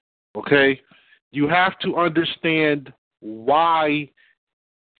 Okay? You have to understand why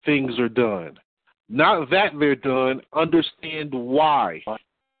things are done. Not that they're done, understand why.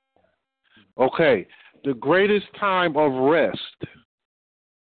 Okay, the greatest time of rest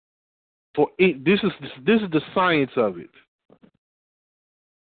this is the science of it.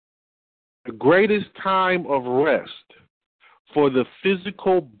 The greatest time of rest for the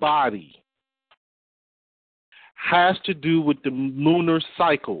physical body has to do with the lunar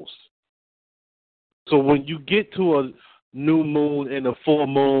cycles. So when you get to a new moon and a full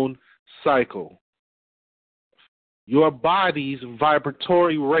moon cycle, your body's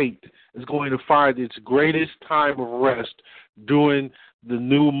vibratory rate is going to find its greatest time of rest during the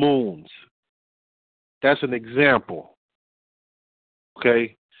new moons. That's an example.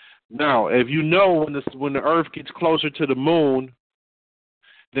 Okay? Now, if you know when the Earth gets closer to the moon,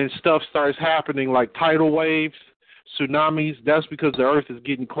 then stuff starts happening like tidal waves, tsunamis. That's because the Earth is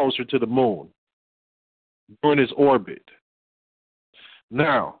getting closer to the moon during its orbit.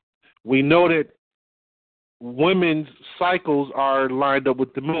 Now, we know that women's cycles are lined up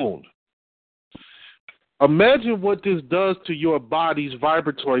with the moon. Imagine what this does to your body's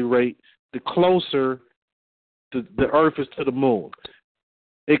vibratory rate the closer the Earth is to the moon.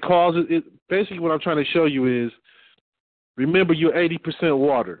 It causes it. Basically, what I'm trying to show you is, remember, you're 80%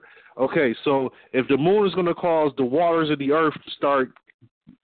 water. Okay, so if the moon is going to cause the waters of the Earth to start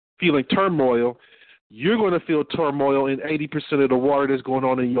feeling turmoil, you're going to feel turmoil in 80% of the water that's going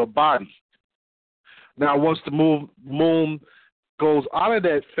on in your body. Now, once the moon goes out of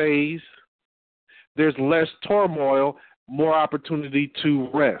that phase, there's less turmoil, more opportunity to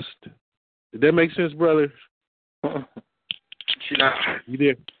rest. Did that make sense, brother? You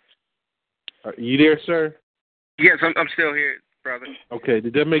there? Are you there, sir? Yes, I'm still here, brother. Okay,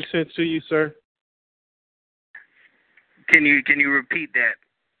 did that make sense to you, sir? Can you repeat that?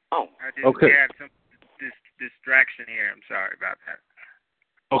 Oh, I just okay. had some distraction here. I'm sorry about that.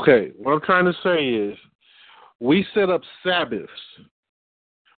 Okay, what I'm trying to say is, we set up Sabbaths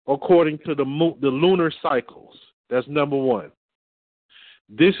according to the lunar cycles. That's number one.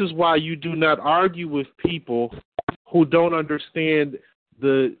 This is why you do not argue with people who don't understand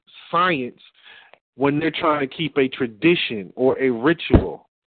the science when they're trying to keep a tradition or a ritual.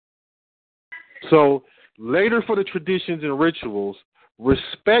 So later for the traditions and rituals,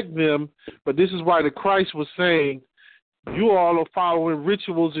 respect them, but this is why the Christ was saying, you all are following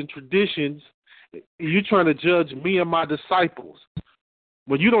rituals and traditions, You're trying to judge me and my disciples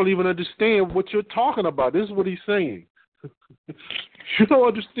when you don't even understand what you're talking about. This is what he's saying. You don't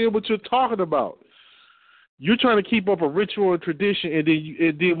understand what you're talking about. You're trying to keep up a ritual and tradition, and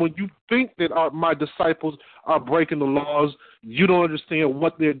then when you think that my disciples are breaking the laws, you don't understand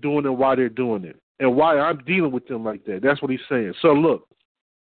what they're doing and why they're doing it, and why I'm dealing with them like that. That's what he's saying. So look,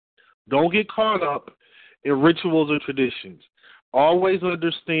 don't get caught up in rituals and traditions. Always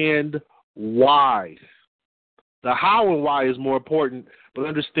understand why. The how and why is more important, but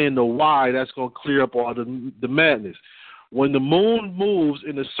understand the why. That's going to clear up all the madness. When the moon moves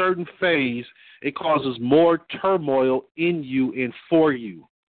in a certain phase, it causes more turmoil in you and for you.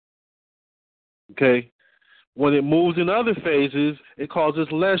 Okay? When it moves in other phases, it causes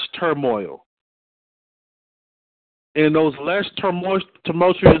less turmoil. And those less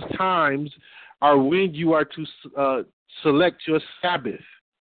tumultuous times are when you are to select your Sabbath.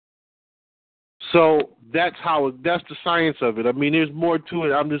 So that's the science of it. I mean, there's more to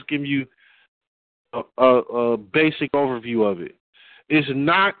it. I'm just giving you a basic overview of it. It's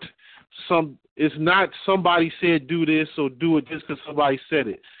not somebody said do this, so do it just because somebody said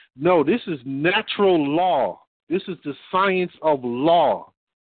it. No, this is natural law. This is the science of law.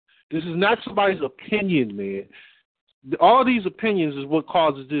 This is not somebody's opinion, man. All these opinions is what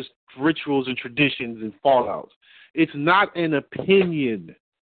causes this rituals and traditions and fallouts. It's not an opinion.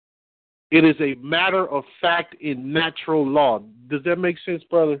 It is a matter of fact in natural law. Does that make sense,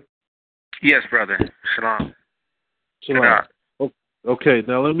 brother? Yes, brother. Shalom. Shalom. Okay,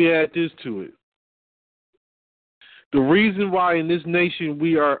 now let me add this to it. The reason why in this nation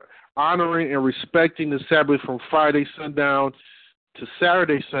we are honoring and respecting the Sabbath from Friday sundown to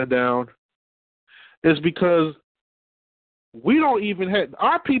Saturday sundown is because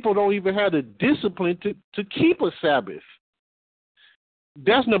our people don't even have the discipline to keep a Sabbath.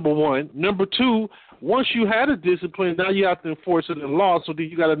 That's number one. Number two, once you had a discipline, now you have to enforce it in law, so then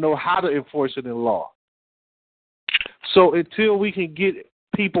you got to know how to enforce it in law. So until we can get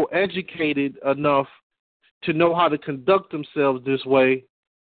people educated enough to know how to conduct themselves this way,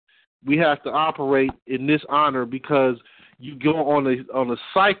 we have to operate in this honor, because you go on a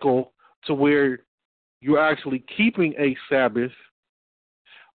cycle to where you're actually keeping a Sabbath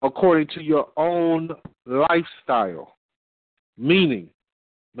according to your own lifestyle. Meaning,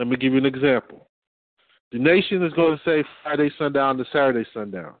 let me give you an example. The nation is going to say Friday sundown to Saturday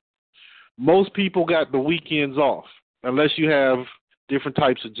sundown. Most people got the weekends off, unless you have different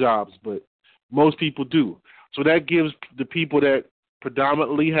types of jobs, but most people do. So that gives the people that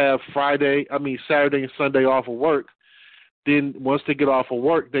predominantly have Saturday and Sunday off of work, then once they get off of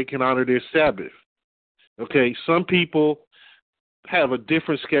work, they can honor their Sabbath. Okay, some people have a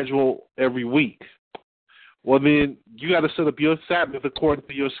different schedule every week. Well, then you got to set up your Sabbath according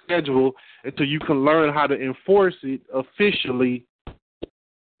to your schedule until you can learn how to enforce it officially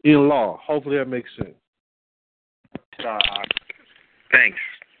in law. Hopefully that makes sense. Thanks.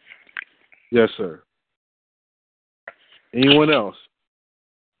 Yes, sir. Anyone else?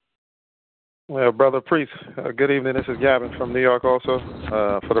 Well, Brother Priest, good evening. This is Gavin from New York also,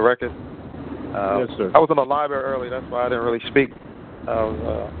 for the record. Yes, sir. I was in the library early, that's why I didn't really speak.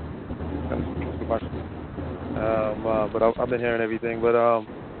 But I've been hearing everything. But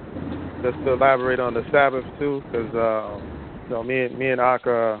just to elaborate on the Sabbath too, because me and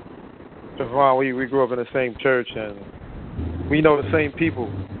Aka, Javon, we grew up in the same church, and we know the same people.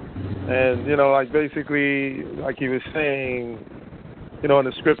 And basically, like he was saying, in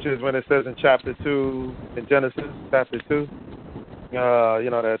the scriptures when it says in chapter 2, in Genesis chapter 2,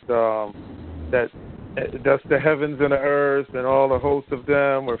 that thus the heavens and the earth and all the hosts of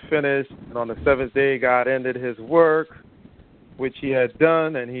them were finished, and on the seventh day God ended his work which he had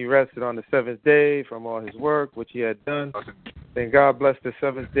done, and he rested on the seventh day from all his work which he had done. Then God blessed the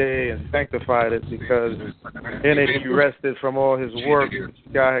seventh day and sanctified it, because in it he rested from all his work which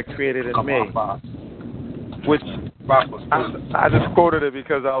God had created in me. Which I just quoted it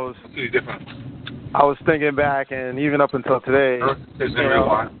because I was thinking back, and even up until today, a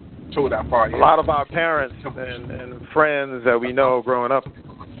lot of our parents and friends that we know growing up,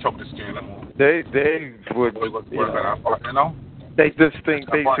 they would, they just think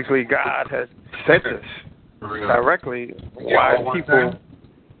basically God had said this directly. Why people,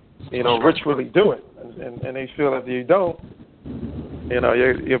 ritually do it, and they feel if you don't,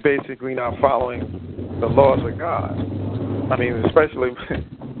 you're basically not following the laws of God. I mean, especially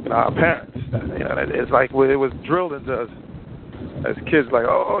our parents. It's like it was drilled into us as kids, like,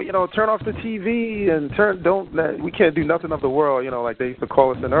 turn off the TV and we can't do nothing of the world. Like they used to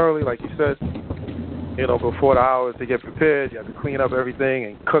call us in early, like you said, before the hours to get prepared. You have to clean up everything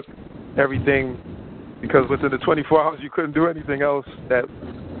and cook everything, because within the 24 hours you couldn't do anything else that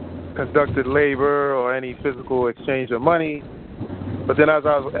conducted labor or any physical exchange of money. But then as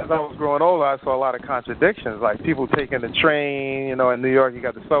I was growing older, I saw a lot of contradictions, like people taking the train. In New York you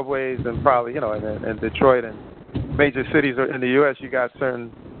got the subways, and probably in Detroit and major cities in the U.S. you got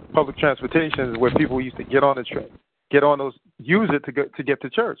certain public transportations where people used to get on the train, use it to get to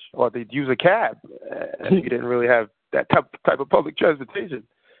church, or they'd use a cab, and you didn't really have that type of public transportation.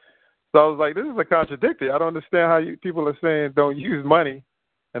 So I was like, this is a contradiction. I don't understand how people are saying don't use money,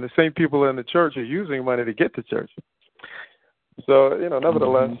 and the same people in the church are using money to get to church. So,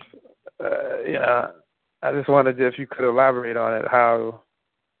 nevertheless, I just wanted if you could elaborate on it, how,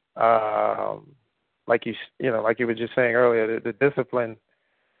 like you were just saying earlier, the discipline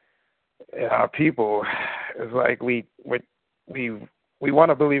in our people is like we want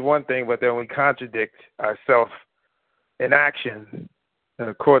to believe one thing, but then we contradict ourselves in action in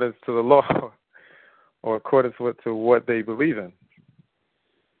accordance to the law or accordance to what they believe in.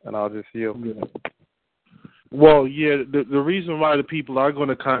 And I'll just yield. Well, yeah, the reason why the people are going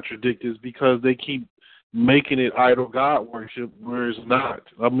to contradict is because they keep making it idol God worship, where it's not.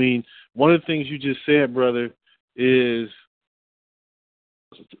 I mean, one of the things you just said, brother, is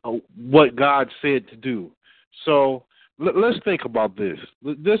what God said to do. So let's think about this.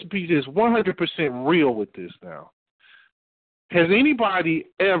 Let's be just 100% real with this now. Has anybody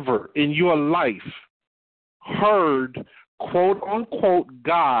ever in your life heard, quote unquote,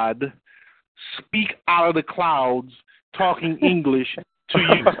 God speak out of the clouds talking English to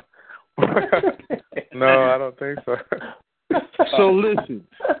you? No, I don't think so. So listen,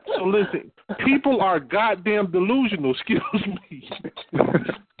 people are goddamn delusional, excuse me.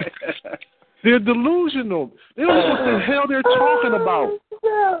 They're delusional. They don't know what the hell they're talking about.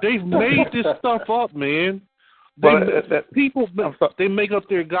 They've made this stuff up, man. They make up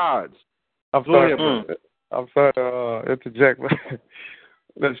their gods. I'm sorry to interject, but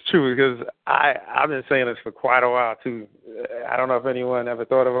that's true, because I've been saying this for quite a while too. I don't know if anyone ever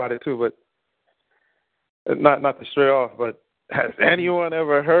thought about it too, but not to stray off, but has anyone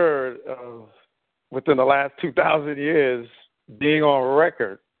ever heard of, within the last 2,000 years, being on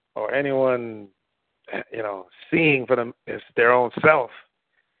record, or anyone, seeing for them as their own self,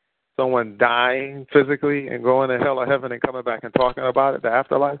 someone dying physically and going to hell or heaven and coming back and talking about it, the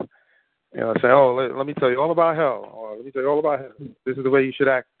afterlife? Saying, let me tell you all about hell, or let me tell you all about heaven. This is the way you should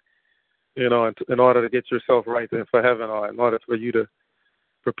act, in order to get yourself right for heaven, or in order for you to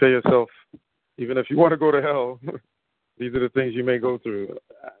prepare yourself, even if you want to go to hell. These are the things you may go through.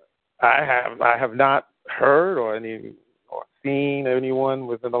 I have not heard or seen anyone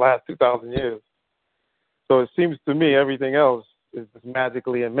within the last 2,000 years. So it seems to me everything else is just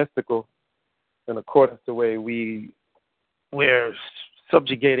magically and mystical, in accordance to the way we're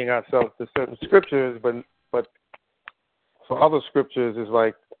subjugating ourselves to certain scriptures, but for other scriptures is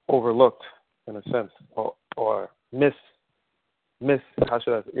like overlooked in a sense, or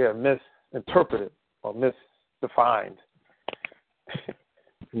misinterpreted or misdefined.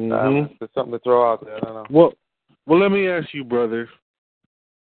 There's something to throw out there. I don't know. Well, let me ask you, brother.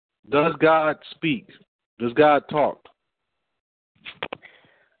 Does God speak? Does God talk?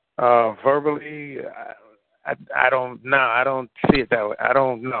 Verbally, I don't know. I don't see it that way. I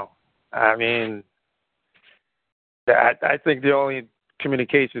don't know. I mean, I think the only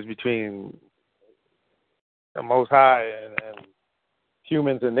communications between the Most High and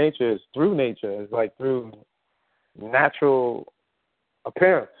humans and nature is through nature. It's like through natural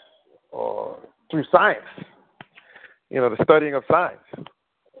appearance, or through science. The studying of science,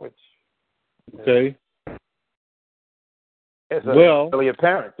 which is really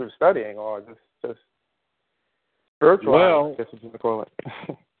apparent through studying, or just spiritual. I guess what you would call it.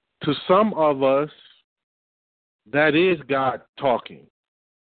 To some of us, that is God talking,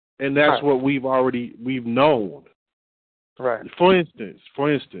 and that's what we've known. Right. For instance,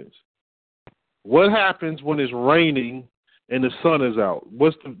 what happens when it's raining and the sun is out?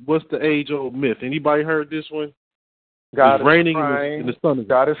 What's the age-old myth? Anybody heard this one? God it's is raining crying. and the sun is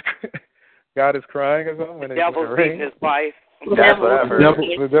out. God is crying or something. The devil's beating his wife. The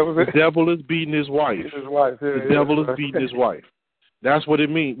devil is beating his wife. The devil is beating his wife. That's what it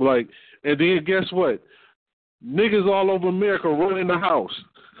means. Like, and then guess what? Niggas all over America running the house.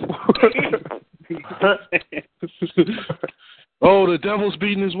 Oh, the devil's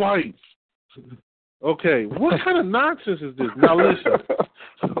beating his wife. Okay, what kind of nonsense is this? Now listen.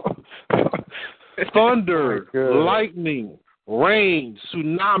 Thunder, lightning, rain,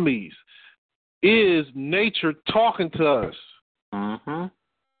 tsunamis is nature talking to us.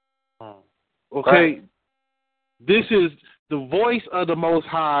 Okay, this is the voice of the Most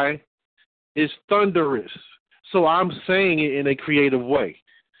High is thunderous. So I'm saying it in a creative way.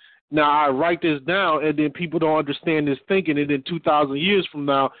 Now, I write this down, and then people don't understand this thinking, and then 2,000 years from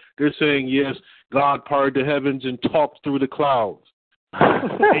now, they're saying, yes, God parted the heavens and talked through the clouds.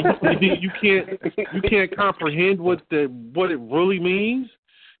 And you can't comprehend what it really means.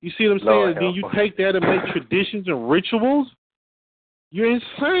 You see what I'm saying? Lord, then you take that and make traditions and rituals. You're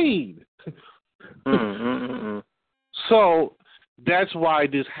insane. So that's why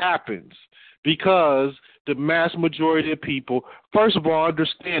this happens, because the mass majority of people, first of all,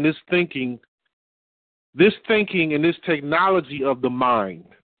 understand this thinking and this technology of the mind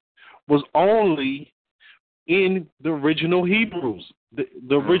was only in the original Hebrews,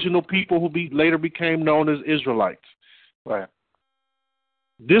 the original people who later became known as Israelites. Right.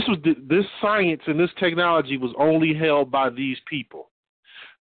 This science and this technology was only held by these people.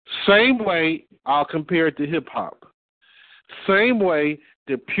 Same way, I'll compare it to hip-hop. Same way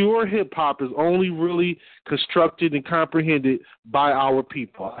that pure hip-hop is only really constructed and comprehended by our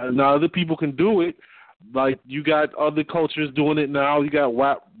people. Now, other people can do it. Like, you got other cultures doing it now. You got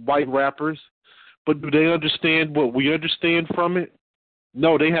white rappers. But do they understand what we understand from it?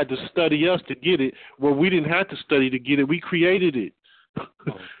 No, they had to study us to get it. Well, we didn't have to study to get it. We created it.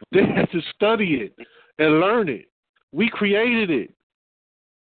 They had to study it and learn it. We created it.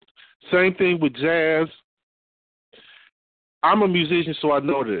 Same thing with jazz. I'm a musician, so I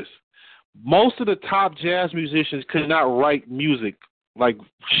know this. Most of the top jazz musicians could not write music, like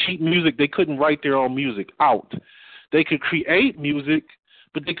sheet music. They couldn't write their own music out. They could create music,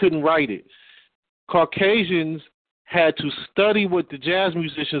 but they couldn't write it. Caucasians had to study what the jazz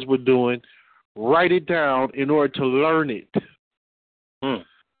musicians were doing, write it down in order to learn it.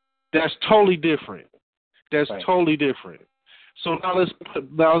 That's totally different. Totally different. So now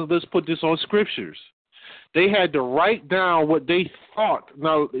let's put this on scriptures. They had to write down what they thought.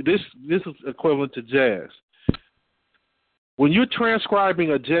 Now, this is equivalent to jazz. When you're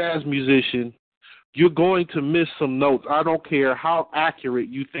transcribing a jazz musician, you're going to miss some notes. I don't care how accurate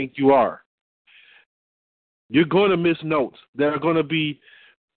you think you are. You're going to miss notes. There are going to be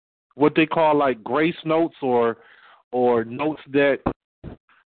what they call like grace notes or notes that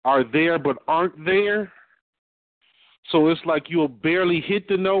are there but aren't there. So it's like you'll barely hit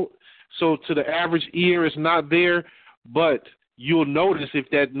the note. So to the average ear, it's not there, but you'll notice if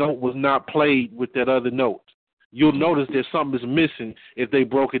that note was not played with that other note. You'll notice that something is missing if they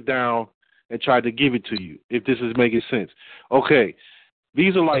broke it down and tried to give it to you, if this is making sense. Okay,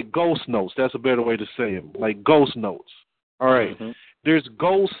 these are like ghost notes. That's a better way to say them, like ghost notes. All right, There's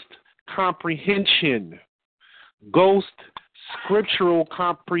ghost comprehension, ghost scriptural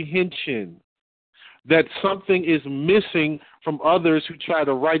comprehension, that something is missing from others who try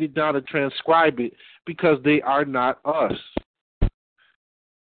to write it down and transcribe it because they are not us.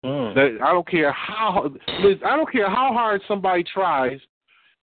 I don't care how hard somebody tries.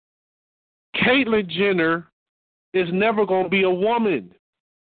 Caitlyn Jenner is never going to be a woman.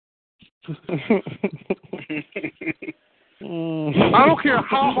 I don't care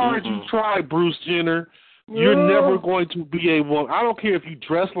how hard you try, Bruce Jenner. You're never going to be a woman. I don't care if you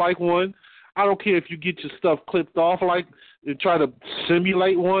dress like one. I don't care if you get your stuff clipped off like and try to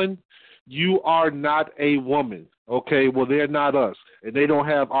simulate one. You are not a woman. Okay? Well, they're not us. And they don't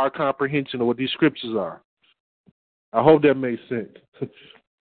have our comprehension of what these scriptures are. I hope that makes sense.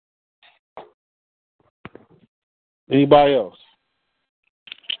 Anybody else?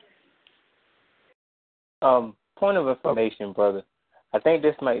 Point of information, brother. I think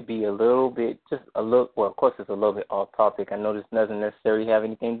this might be a little bit, well, of course it's a little bit off topic. I know this doesn't necessarily have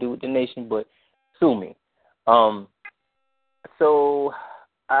anything to do with the nation, but sue me. So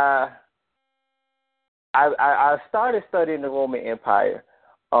I started studying the Roman Empire.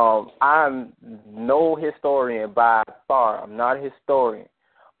 I'm no historian by far. I'm not a historian.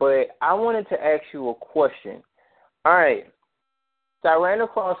 But I wanted to ask you a question. All right. So I ran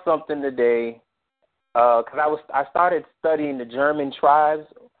across something today. Because I started studying the German tribes,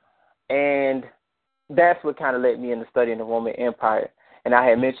 and that's what kind of led me into studying the Roman Empire. And I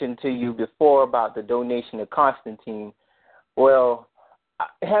had mentioned to you before about the donation of Constantine. Well,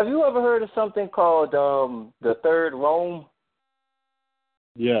 have you ever heard of something called the Third Rome?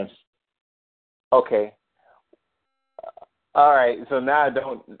 Yes. Okay. All right. So now I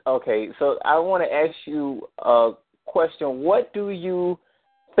don't. Okay. So I want to ask you a question. What do you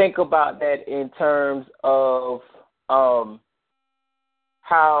think about that in terms of how?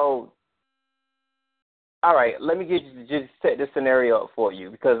 All right, let me just set this scenario up for you,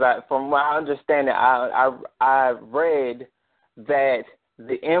 because from my understanding, I read that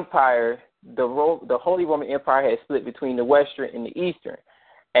the empire, the Holy Roman Empire, had split between the Western and the Eastern,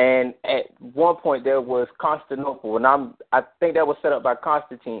 And at one point there was Constantinople, and I think that was set up by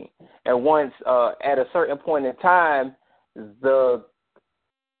Constantine. And once at a certain point in time, the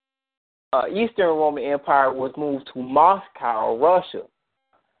Eastern Roman Empire was moved to Moscow, Russia.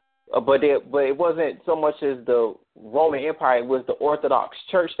 But it wasn't so much as the Roman Empire; it was the Orthodox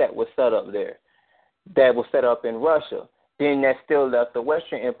Church that was set up there, that was set up in Russia. Then that still left the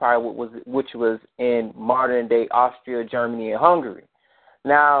Western Empire, which was in modern day Austria, Germany, and Hungary.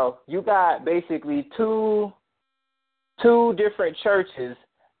 Now you got basically two different churches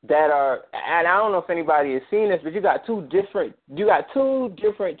that are, and I don't know if anybody has seen this, but you got two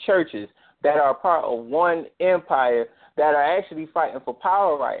different churches that are part of one empire that are actually fighting for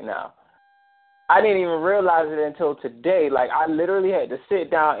power right now. I didn't even realize it until today. Like, I literally had to sit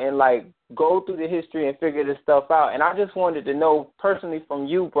down and, like, go through the history and figure this stuff out. And I just wanted to know personally from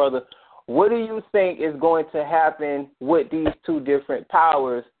you, brother, what do you think is going to happen with these two different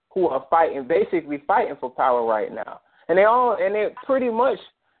powers who are basically fighting for power right now? And they pretty much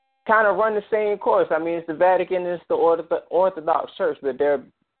kind of run the same course. I mean, it's the Vatican and it's the Orthodox Church, but they're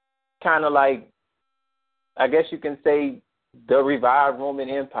kind of like, I guess you can say, the revived Roman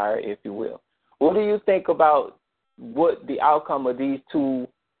Empire, if you will. What do you think about what the outcome of these two,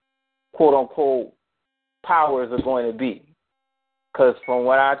 quote-unquote, powers are going to be? Because from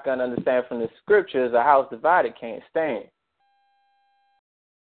what I can understand from the scriptures, a house divided can't stand.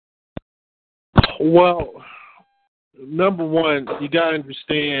 Well, number one, you got to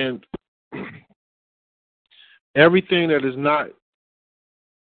understand everything that is not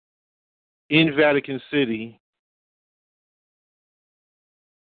in Vatican City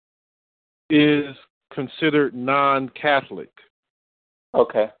is considered non-Catholic.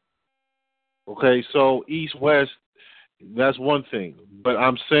 Okay. Okay, so East-West, that's one thing. But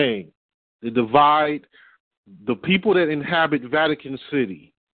I'm saying the divide, the people that inhabit Vatican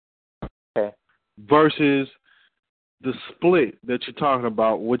City versus the split that you're talking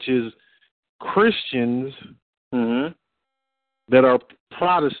about, which is Christians that are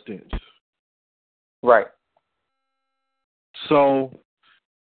Protestants. Right. So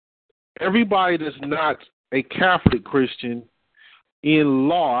everybody that's not a Catholic Christian in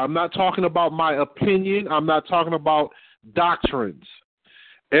law, I'm not talking about my opinion, I'm not talking about doctrines.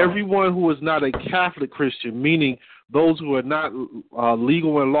 Everyone who is not a Catholic Christian, meaning those who are not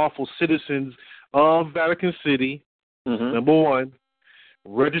legal and lawful citizens of Vatican City, number one,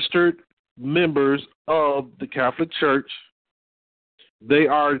 registered members of the Catholic Church, they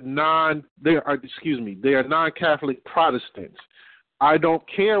are non-Catholic Protestants. I don't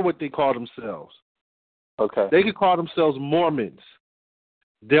care what they call themselves. Okay. They could call themselves Mormons.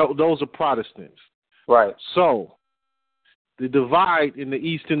 Those are Protestants. Right. So, the divide in the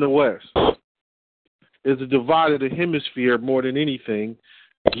East and the West is a divide of the hemisphere more than anything,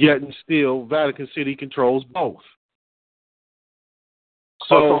 yet and still Vatican City controls both.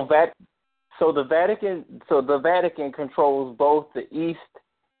 So the Vatican controls both the East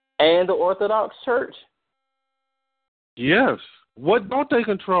and the Orthodox Church? Yes. What don't they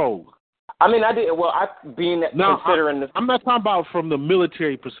control? I mean, considering I'm not talking about from the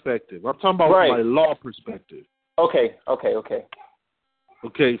military perspective. I'm talking about from a law perspective. Okay.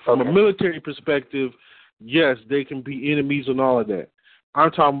 Okay, from a military perspective, yes, they can be enemies and all of that.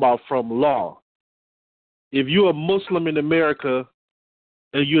 I'm talking about from law. If you're a Muslim in America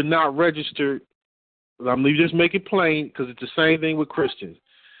and you're not registered, I'm going to just make it plain because it's the same thing with Christians.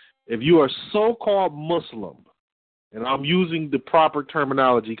 If you are so-called Muslim, and I'm using the proper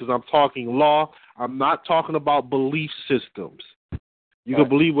terminology because I'm talking law, I'm not talking about belief systems. You can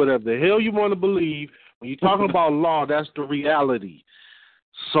believe whatever the hell you want to believe. When you're talking about law, that's the reality.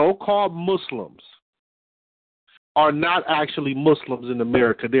 So-called Muslims are not actually Muslims in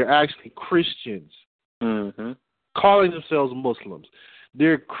America. They're actually Christians calling themselves Muslims.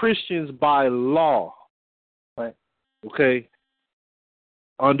 They're Christians by law, okay,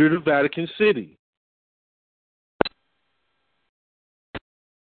 under the Vatican City.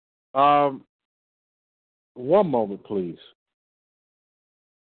 One moment, please.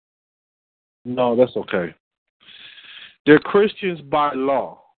 No, that's okay. They're Christians by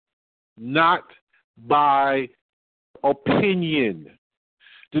law, not by opinion.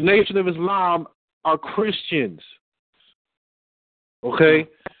 The Nation of Islam are Christians. Okay?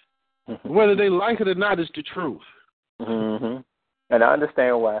 Whether they like it or not, it's the truth. And I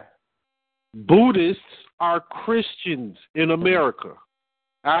understand why. Buddhists are Christians in America.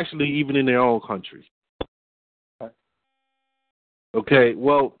 Actually, even in their own country. Okay,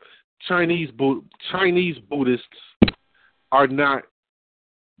 well, Chinese Buddhists are not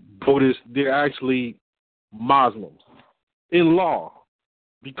Buddhists. They're actually Muslims in law.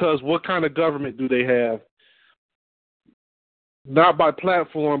 Because what kind of government do they have? Not by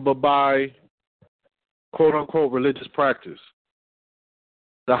platform, but by quote-unquote religious practice.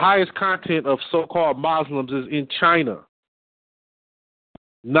 The highest content of so-called Muslims is in China.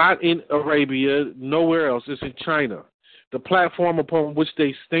 Not in Arabia, nowhere else. It's in China. The platform upon which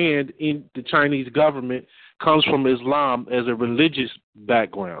they stand in the Chinese government comes from Islam as a religious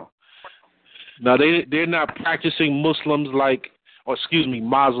background. Now, they're not practicing Muslims like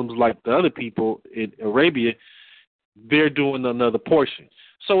the other people in Arabia. They're doing another portion.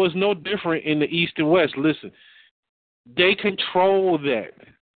 So it's no different in the East and West. Listen, they control that.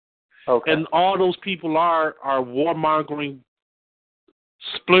 Okay. And all those people are warmongering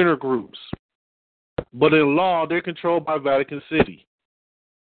splinter groups. But in law, they're controlled by Vatican City.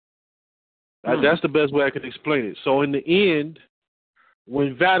 That's the best way I can explain it. So in the end,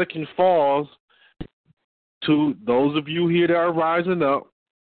 when Vatican falls, to those of you here that are rising up,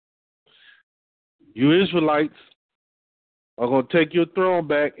 you Israelites are going to take your throne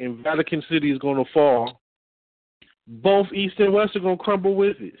back, and Vatican City is going to fall. Both East and West are going to crumble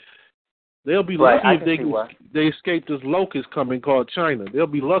with it. They'll be lucky if they escape this locust coming called China. They'll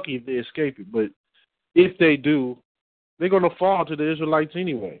be lucky if they escape it. But if they do, they're going to fall to the Israelites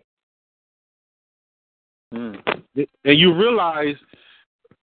anyway. And you realize,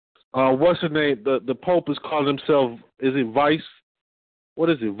 what's his name? The Pope is calling himself, is it Vice? What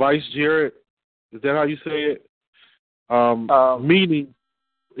is it, Vice Jared? Is that how you say it? Meaning,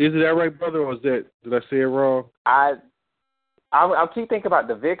 is it that right, brother, or did I say it wrong? I keep thinking about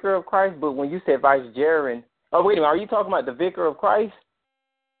the Vicar of Christ, but when you said Vicegerent, oh wait a minute, are you talking about the Vicar of Christ?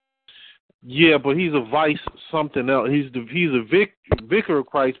 Yeah, but he's a vice something else. He's a vicar of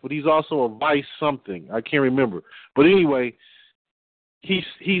Christ, but he's also a vice something. I can't remember. But anyway, he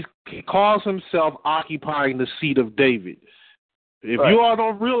calls himself occupying the seat of David. If you all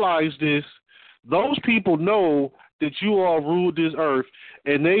don't realize this, those people know that you all ruled this earth,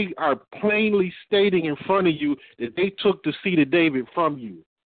 and they are plainly stating in front of you that they took the seat of David from you.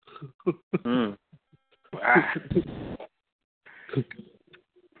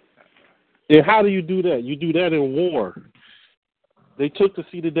 And how do you do that? You do that in war. They took the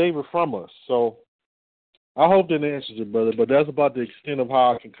seat of David from us. So I hope that answers it, brother, but that's about the extent of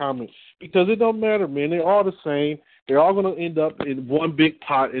how I can comment. Because it don't matter, man. They're all the same. They're all going to end up in one big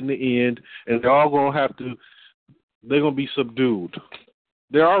pot in the end, and they're all going to they're going to be subdued.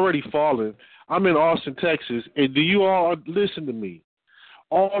 They're already falling. I'm in Austin, Texas, and do you all listen to me?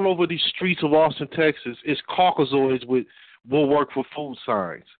 All over these streets of Austin, Texas, is Caucasoids with will work for food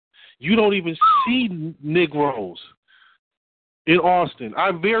signs. You don't even see Negroes in Austin.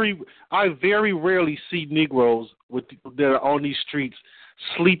 I very rarely see Negroes that are on these streets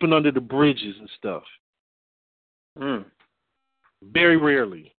sleeping under the bridges and stuff. Very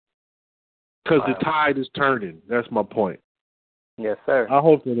rarely. Because the tide is turning. That's my point. Yes, sir. I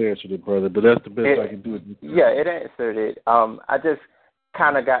hope that answered it, brother, but that's the best I can do. Yeah, it answered it. I just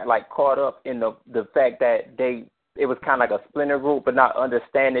kind of got caught up in the fact that it was kind of like a splinter group, but not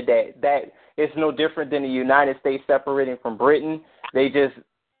understanding that it's no different than the United States separating from Britain. They just,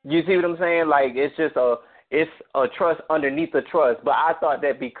 you see what I'm saying? Like, it's just it's a trust underneath a trust. But I thought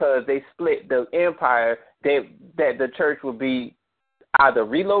that because they split the empire, that the church would be either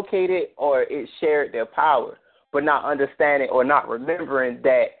relocated or it shared their power, but not understanding or not remembering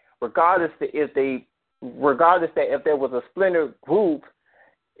that regardless if there was a splinter group,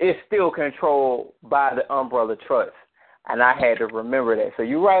 it's still controlled by the umbrella trust. And I had to remember that. So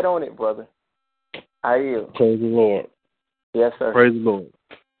you're right on it, brother. I yield. Praise the Lord. Yes, sir. Praise the Lord.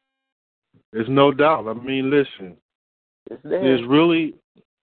 There's no doubt. I mean, listen. There's really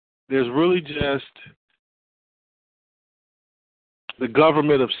just the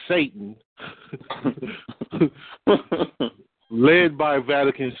government of Satan led by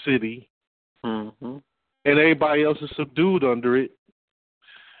Vatican City, and everybody else is subdued under it.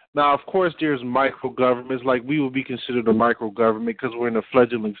 Now, of course, there's micro-governments, like we would be considered a micro-government because we're in a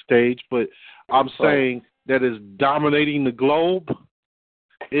fledgling stage, but I'm saying that is dominating the globe,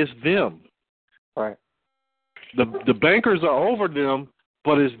 it's them. Right. The bankers are over them,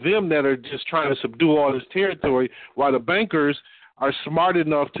 but it's them that are just trying to subdue all this territory, while the bankers are smart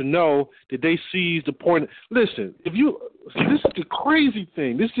enough to know that they seize the point. Listen, this is the crazy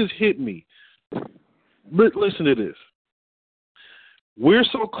thing. This just hit me. Listen to this. We're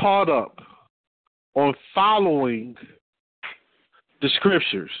so caught up on following the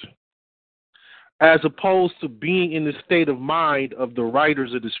scriptures as opposed to being in the state of mind of the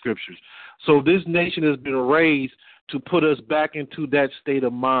writers of the scriptures. So this nation has been raised to put us back into that state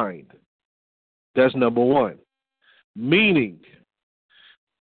of mind. That's number one. Meaning,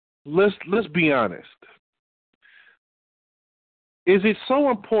 let's be honest. Is it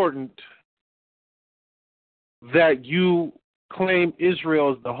so important that you claim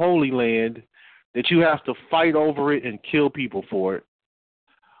Israel as the Holy Land that you have to fight over it and kill people for it?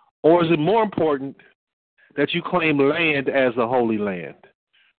 Or is it more important that you claim land as a holy land?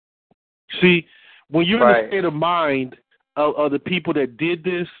 See, when you're in the state of mind of the people that did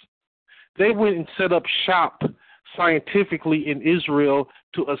this, they went and set up shop scientifically in Israel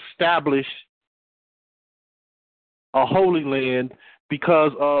to establish a holy land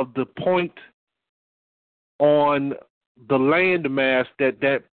because of the point on the land mass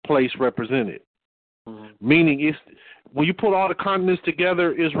that place represented. Mm-hmm. Meaning, when you put all the continents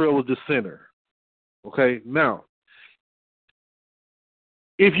together, Israel was the center. Okay, now,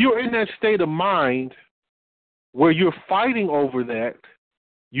 if you're in that state of mind where you're fighting over that,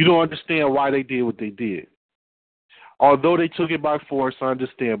 you don't understand why they did what they did. Although they took it by force, I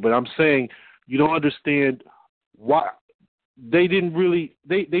understand, but I'm saying you don't understand why they didn't really,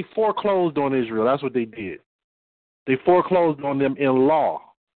 they foreclosed on Israel. That's what they did. They foreclosed on them in law.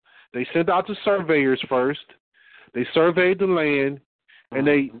 They sent out the surveyors first. They surveyed the land, and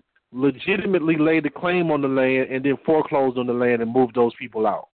they legitimately laid the claim on the land and then foreclosed on the land and moved those people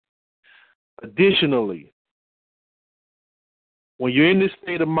out. Additionally, when you're in this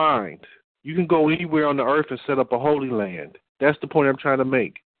state of mind, you can go anywhere on the earth and set up a holy land. That's the point I'm trying to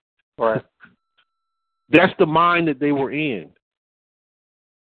make. Right. That's the mind that they were in.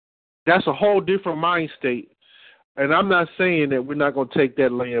 That's a whole different mind state. And I'm not saying that we're not going to take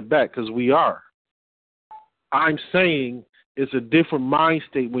that land back, because we are. I'm saying it's a different mind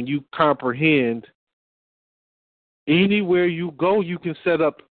state when you comprehend anywhere you go, you can set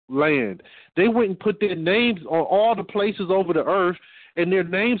up land. They went and put their names on all the places over the earth, and their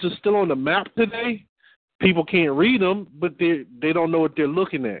names are still on the map today. People can't read them, but they don't know what they're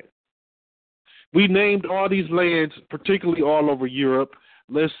looking at. We named all these lands, particularly all over Europe.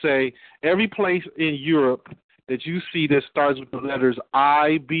 Let's say every place in Europe that you see that starts with the letters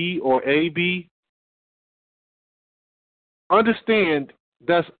IB or AB, understand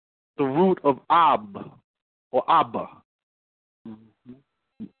that's the root of Ab or Abba.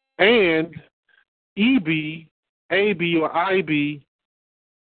 And EB, AB or IB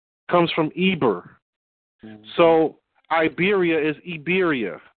comes from Eber. So Iberia is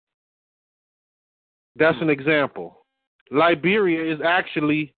Iberia. That's an example. Liberia is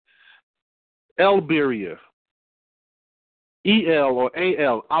actually Elberia. EL or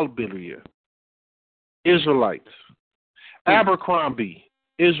AL, Alberia. Israelites. Abercrombie,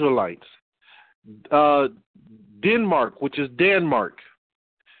 Israelites. Denmark, which is Denmark.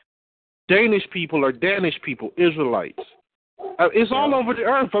 Danish people are Danish people, Israelites. It's all over the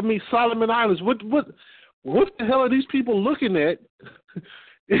earth. I mean, Solomon Islands. What the hell are these people looking at?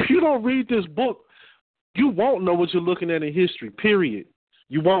 If you don't read this book, you won't know what you're looking at in history, period.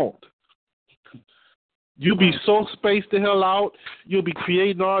 You won't. You'll be so spaced the hell out. You'll be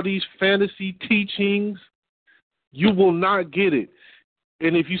creating all these fantasy teachings. You will not get it.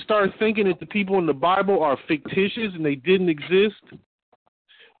 And if you start thinking that the people in the Bible are fictitious and they didn't exist,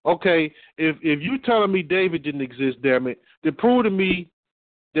 okay, if you're telling me David didn't exist, damn it, then prove to me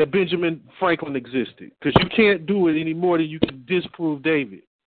that Benjamin Franklin existed. Because you can't do it any more than you can disprove David.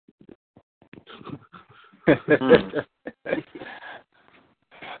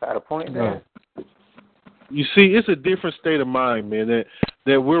 Got a point there. You see, it's a different state of mind, man,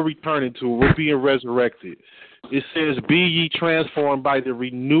 that we're returning to. We're being resurrected. It says, be ye transformed by the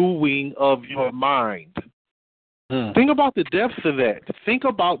renewing of your mind. Think about the depth of that. Think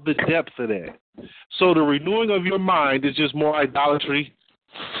about the depth of that. So the renewing of your mind is just more idolatry?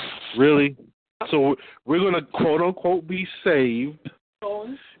 Really? So we're going to, quote, unquote, be saved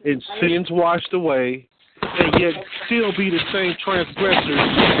and sins washed away, and yet still be the same transgressors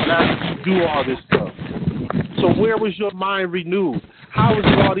that do all this stuff. So where was your mind renewed? How is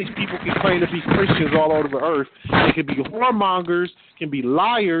it all these people can claim to be Christians all over the earth? They can be whoremongers, can be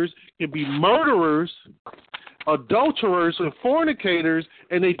liars, can be murderers, adulterers, and fornicators,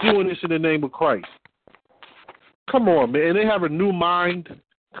 and they doing this in the name of Christ. Come on, man. And they have a new mind.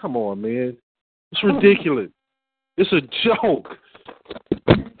 Come on, man. It's ridiculous. It's a joke.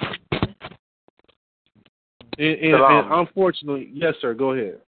 And unfortunately, yes, sir, go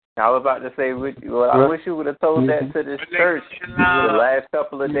ahead. I was about to say, I wish you would have told that to this church. The last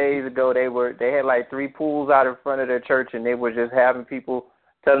couple of days ago, they had like 3 pools out in front of their church, and they were just having people,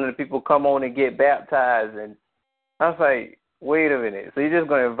 telling the people, come on and get baptized. And I was like, wait a minute. So you're just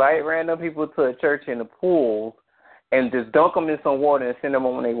going to invite random people to a church in the pools and just dunk them in some water and send them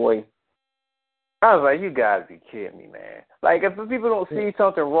on their way? I was like, you gotta be kidding me, man. Like, if people don't see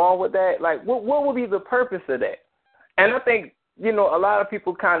something wrong with that, like, what would be the purpose of that? And I think, a lot of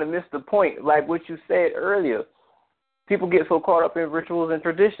people kind of miss the point, like what you said earlier. People get so caught up in rituals and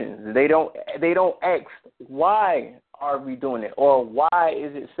traditions. They don't ask, why are we doing it? Or why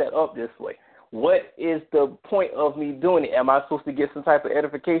is it set up this way? What is the point of me doing it? Am I supposed to get some type of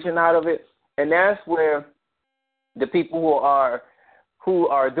edification out of it? And that's where the people who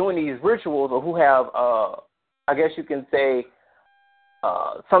are doing these rituals, or who have, I guess you can say,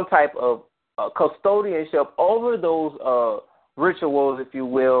 some type of custodianship over those rituals, if you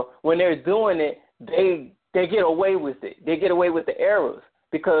will, when they're doing it, they get away with it. They get away with the errors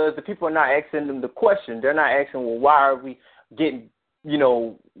because the people are not asking them the question. They're not asking, well, why are we getting,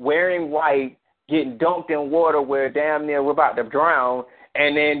 wearing white, getting dunked in water where damn near we're about to drown,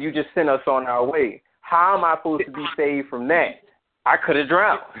 and then you just send us on our way. How am I supposed to be saved from that? I could have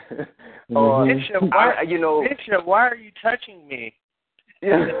drowned. Bishop, Bishop, why are you touching me?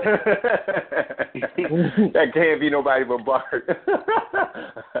 That can't be nobody but Bart.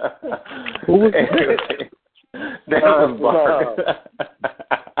 Who was that was Bart.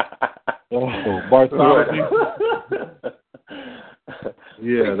 Bartholomew.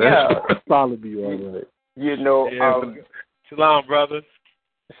 Yeah, that's Bartholomew, all right. Shalom, brothers.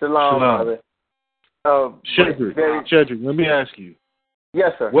 Shalom, brother. Shedrick, let me ask you.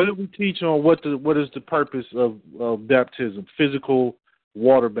 Yes, sir. What did we teach on what is the purpose of baptism, physical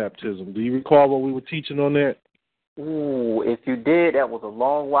water baptism? Do you recall what we were teaching on that? Ooh, if you did, that was a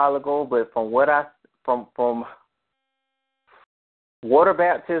long while ago. But from water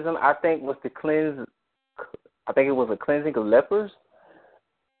baptism, I think was to cleanse. I think it was a cleansing of lepers,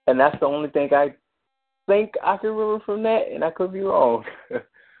 and that's the only thing I think I can remember from that. And I could be wrong.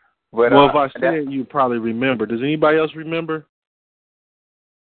 But, if I say it, you probably remember. Does anybody else remember?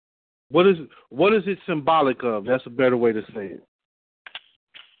 What is it symbolic of? That's a better way to say it.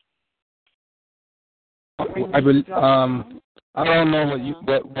 I don't know what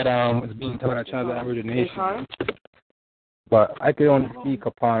is being taught at Child of Origination, but I can only speak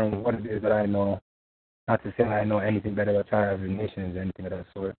upon what it is that I know. Not to say I know anything better about Child of Origination or anything of that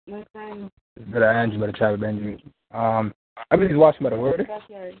sort. Brother Andrew, Brother Travis Benjamin. I believe he's watching by the word.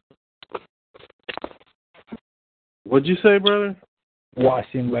 What'd you say, brother?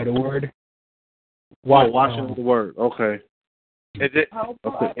 Washing by the word. Washing by the word. Okay. Is it?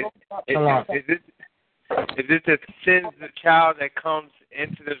 Okay. Is it that sins the child that comes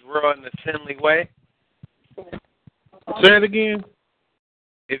into this world in a sinly way? Say it again.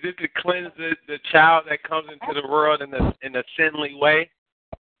 Is it to cleanse the child that comes into the world in a sinly way?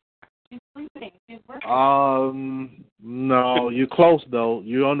 No, you're close though.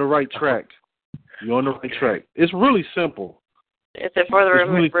 You're on the right track. It's really simple. Is it for the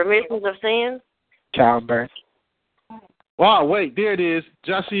remissions of sins? Childbirth. Wow, wait, there it is.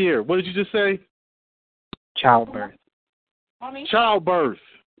 Jasier, what did you just say? Childbirth. Childbirth.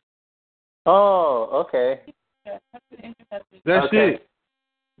 Oh, okay. That's it.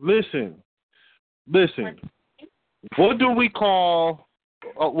 Listen. What do we call...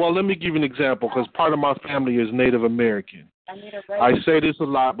 well, let me give you an example, because part of my family is Native American. I say this a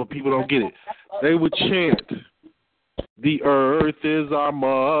lot, but people don't get it. They would chant, "The earth is our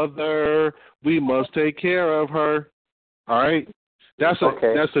mother. We must take care of her." All right? That's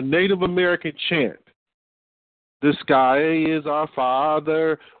a Native American chant. "The sky is our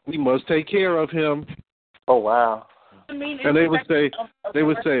father. We must take care of him." Oh, wow. And they would say,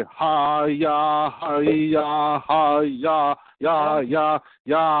 ha ya ha ya ha ya ya ya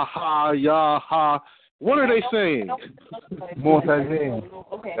ya ha ya ha. What are they saying? Most High.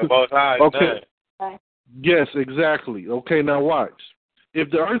 The Most High. Okay. Yes, exactly. Okay, now watch.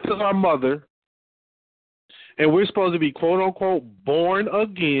 If the earth is our mother, and we're supposed to be quote unquote born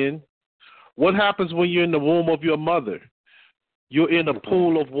again, what happens when you're in the womb of your mother? You're in a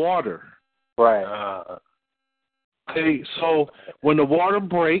pool of water. Right. Okay, so when the water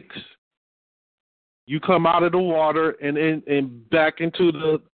breaks, you come out of the water and back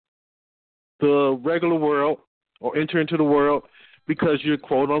into the regular world, or enter into the world, because you're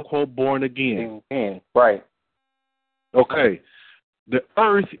quote unquote born again. Right. Okay. The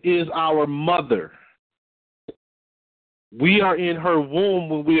earth is our mother. We are in her womb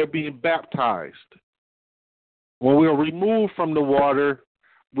when we are being baptized. When we are removed from the water,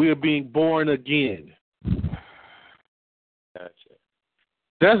 we are being born again. Gotcha.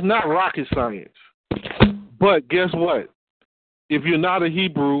 That's not rocket science. But guess what? If you're not a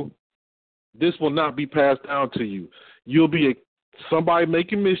Hebrew, this will not be passed down to you. You'll be somebody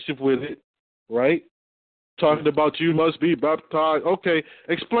making mischief with it, right? Talking about you must be baptized. Okay,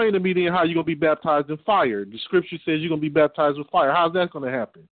 explain to me then how you're going to be baptized in fire. The scripture says you're going to be baptized with fire. How's that going to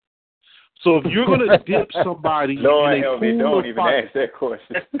happen? So if you're going to dip somebody Lord in a help me, pool don't of even fire, ask that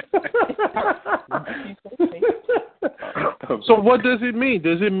question. So what does it mean?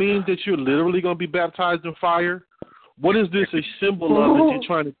 Does it mean that you're literally going to be baptized in fire? What is this a symbol of that you're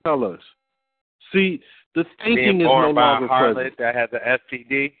trying to tell us? See, the thinking Being is born no by longer a harlot present. that has an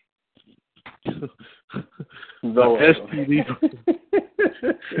STD. No. STD.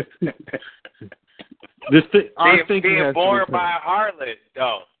 Being born by a harlot,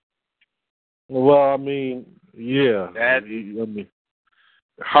 though. Well, I mean, yeah. I mean,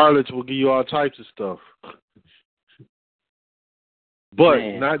 harlots will give you all types of stuff. But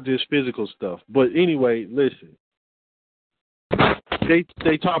not just physical stuff. But anyway, listen.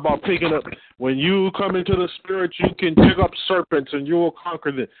 They talk about picking up. When you come into the spirit, you can pick up serpents and you will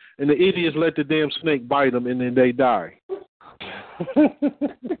conquer them. And the idiots let the damn snake bite them and then they die.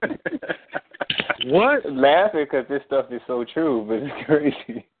 What? I'm laughing because this stuff is so true, but it's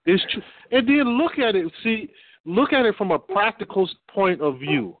crazy. It's true. And then look at it. See, look at it from a practical point of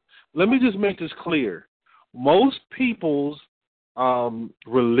view. Let me just make this clear. Most people's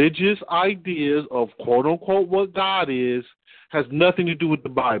religious ideas of quote unquote what God is has nothing to do with the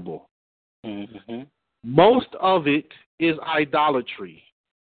Bible. Mm-hmm. Most of it is idolatry.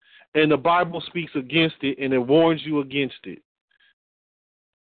 And the Bible speaks against it and it warns you against it.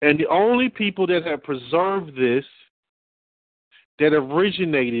 And the only people that have preserved this, that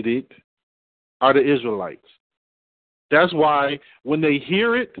originated it, are the Israelites. That's why when they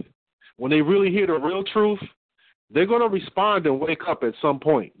hear it, when they really hear the real truth, they're going to respond and wake up at some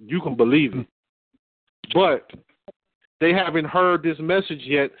point. You can believe it. But they haven't heard this message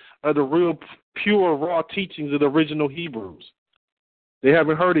yet of the real pure, raw teachings of the original Hebrews. They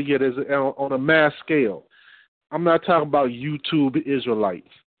haven't heard it yet on a mass scale. I'm not talking about YouTube Israelites.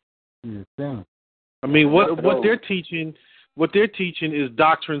 Yeah. I mean, what they're teaching is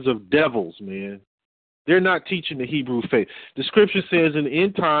doctrines of devils, man. They're not teaching the Hebrew faith. The scripture says in the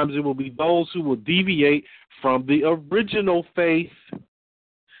end times it will be those who will deviate from the original faith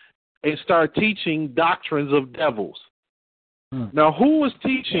and start teaching doctrines of devils. Now, who was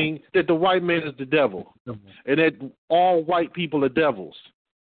teaching that the white man is the devil and that all white people are devils?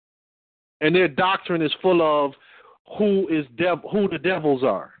 And their doctrine is full of who the devils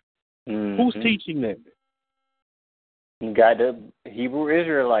are. Mm-hmm. Who's teaching that? You got the Hebrew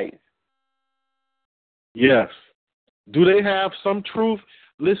Israelites. Yes. Do they have some truth?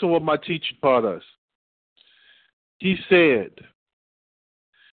 Listen what my teacher taught us. He said,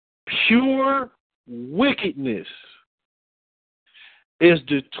 pure wickedness is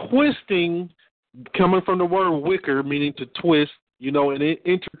the twisting, coming from the word wicker, meaning to twist, and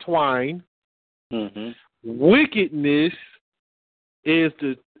intertwine. Mm-hmm. Wickedness is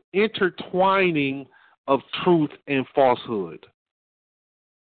the intertwining of truth and falsehood.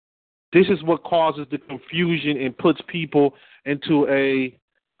 This is what causes the confusion and puts people into a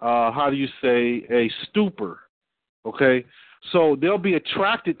stupor. Okay? So they'll be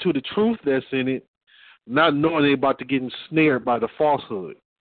attracted to the truth that's in it, not knowing they're about to get ensnared by the falsehood.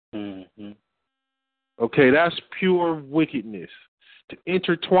 Mm-hmm. Okay, that's pure wickedness, to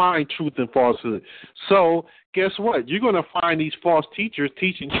intertwine truth and falsehood. So guess what? You're going to find these false teachers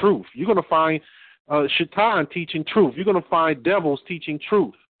teaching truth. You're going to find Shaitan teaching truth. You're going to find devils teaching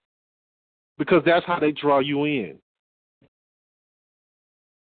truth. Because that's how they draw you in.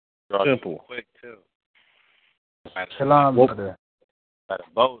 Simple. Quick too. Shalom, brother.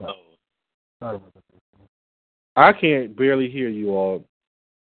 I can't barely hear you all.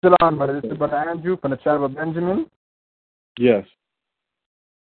 Shalom, brother. This is Brother Andrew from the tribe of Benjamin. Yes.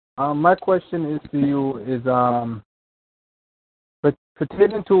 My question is to you is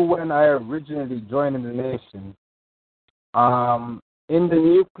pertaining to when I originally joined in the nation. In the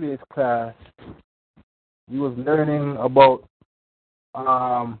nucleus class, we was learning about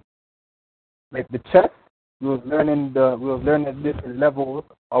like the chess. We was learning different levels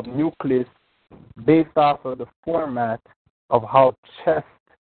of nucleus based off of the format of how chess,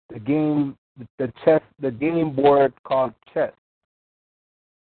 the game board called chess.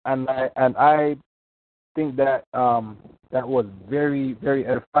 And I think that that was very, very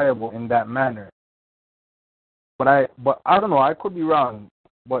edifiable in that manner. But I don't know. I could be wrong.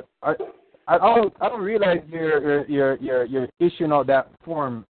 But I don't realize you're issuing out that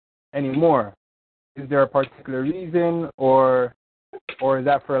form anymore. Is there a particular reason, or is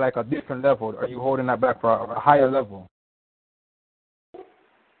that for like a different level? Are you holding that back for a higher level?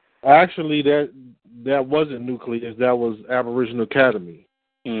 Actually, that wasn't nucleus. That was Aboriginal Academy.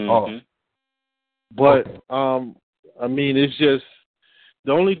 Mm-hmm. But it's just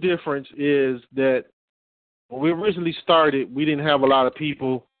the only difference is that when we originally started, we didn't have a lot of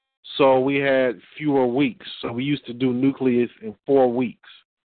people, so we had fewer weeks. So we used to do nucleus in 4 weeks.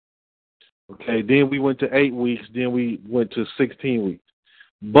 Okay, then we went to 8 weeks, then we went to 16 weeks.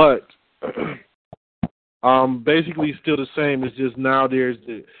 But basically still the same. It's just now there's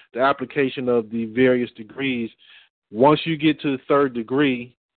the application of the various degrees. Once you get to the 3rd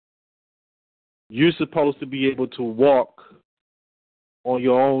degree, you're supposed to be able to walk on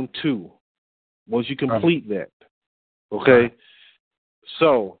your own too. Once you complete that, okay.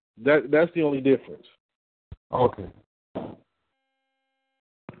 So that's the only difference. Okay.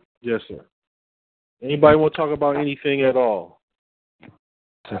 Yes, sir. Anybody want to talk about anything at all?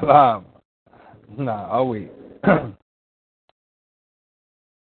 Salam. Nah, I'll wait.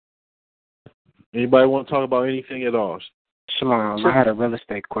 Anybody want to talk about anything at all? Shalom. I had a real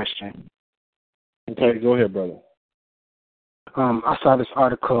estate question. Okay, go ahead, brother. I saw this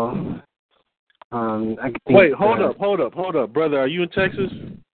article. Wait, hold up, brother. Are you in Texas?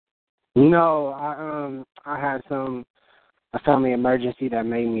 No, I had a family emergency that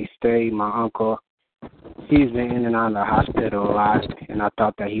made me stay. My uncle, he's been in and out of the hospital a lot, and I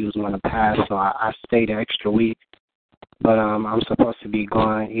thought that he was going to pass, so I stayed an extra week. But I'm supposed to be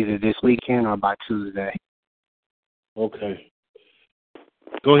going either this weekend or by Tuesday. Okay.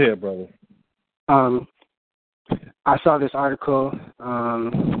 Go ahead, brother. I saw this article.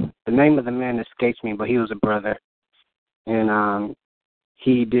 The name of the man escapes me, but he was a brother, and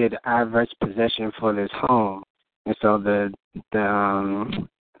he did adverse possession for this home. And so the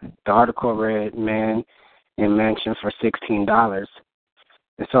article read man in mansion for $16.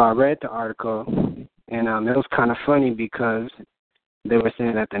 And so I read the article, and it was kind of funny because they were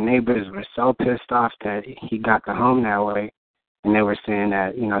saying that the neighbors were so pissed off that he got the home that way, and they were saying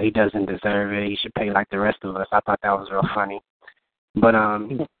that, he doesn't deserve it. He should pay like the rest of us. I thought that was real funny. But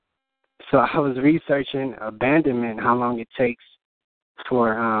so I was researching abandonment, how long it takes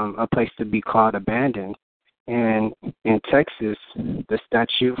for a place to be called abandoned. And in Texas, the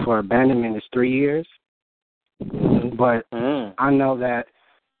statute for abandonment is 3 years. But I know that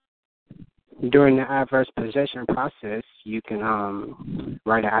during the adverse possession process, you can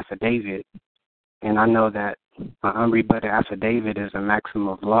write an affidavit. And I know that an unrebutted affidavit is a maximum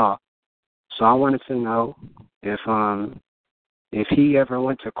of law. So I wanted to know if he ever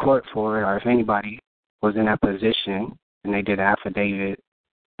went to court for it, or if anybody was in that position and they did an affidavit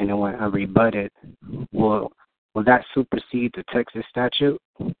and it went unrebutted, will that supersede the Texas statute?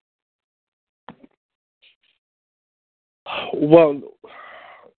 Well,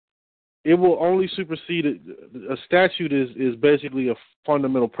 it will only supersede it. A statute is basically a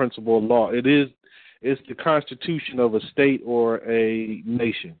fundamental principle of law. It's the constitution of a state or a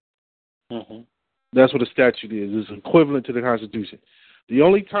nation. Mm-hmm. That's what a statute is. It's equivalent to the Constitution. The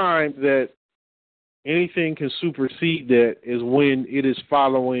only time that anything can supersede that is when it is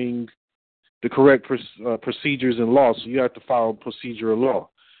following the correct procedures and laws. So you have to follow procedural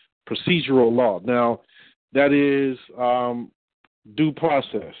law. Now, that is due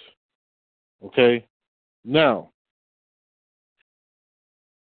process. Okay? Now,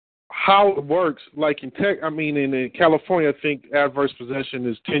 how it works, like in California, I think adverse possession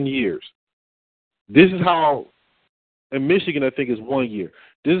is 10 years. This is how, in Michigan, I think it's 1 year.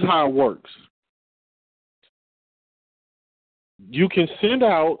 This is how it works. You can send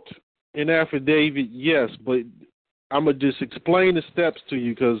out an affidavit, yes, but I'm going to just explain the steps to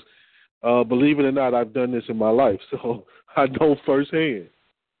you because, believe it or not, I've done this in my life, so I know firsthand.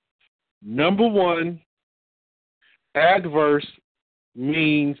 Number one, adverse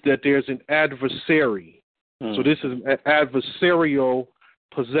means that there's an adversary. So this is an adversarial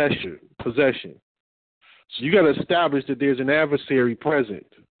possession. So you got to establish that there's an adversary present,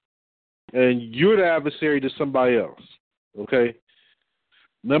 and you're the adversary to somebody else. Okay.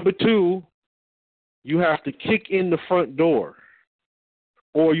 Number two, you have to kick in the front door,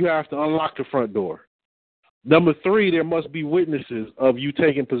 or you have to unlock the front door. Number three, there must be witnesses of you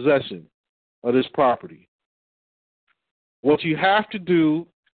taking possession of this property. What you have to do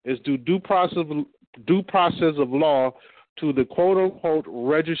is do due process of law to the quote-unquote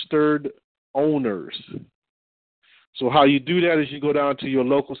registered owners. So how you do that is you go down to your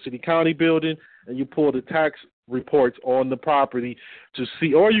local city-county building and you pull the tax reports on the property to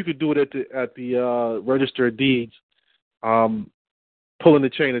see, or you could do it at the register of deeds, pulling the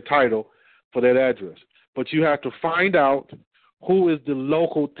chain of title for that address. But you have to find out who is the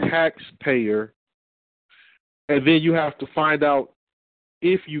local taxpayer, and then you have to find out,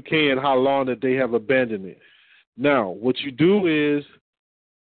 if you can, how long that they have abandoned it. Now, what you do is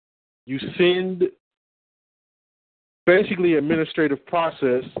you send basically administrative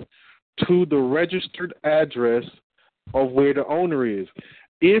process to the registered address of where the owner is.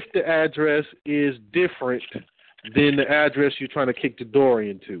 If the address is different than the address you're trying to kick the door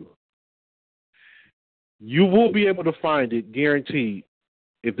into, you will be able to find it, guaranteed.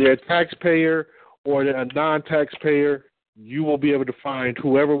 If they're a taxpayer or they're a non-taxpayer, you will be able to find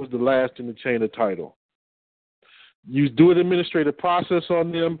whoever was the last in the chain of title. You do an administrative process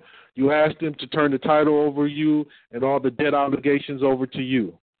on them. You ask them to turn the title over to you and all the debt obligations over to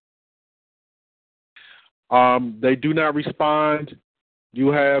you. They do not respond. You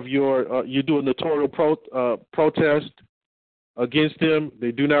have you're doing the total protest against them.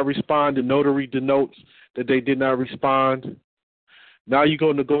 They do not respond. The notary denotes that they did not respond. Now you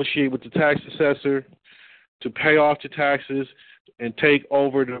go negotiate with the tax assessor to pay off the taxes and take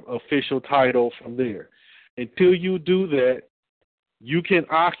over the official title from there. Until you do that, you can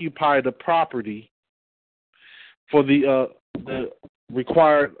occupy the property for the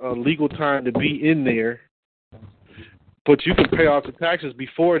required legal time to be in there. But you can pay off the taxes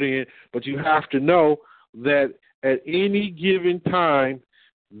before then, but you have to know that at any given time,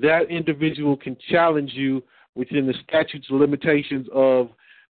 that individual can challenge you within the statutes of limitations of,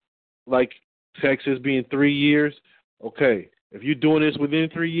 like Texas being 3 years. Okay, if you're doing this within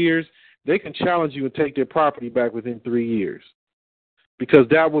 3 years, they can challenge you and take their property back within 3 years. Because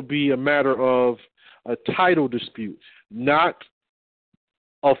that would be a matter of a title dispute, not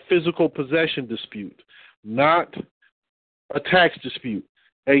a physical possession dispute, not a tax dispute,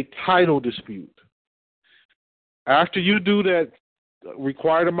 a title dispute. After you do that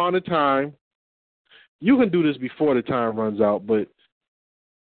required amount of time, you can do this before the time runs out, but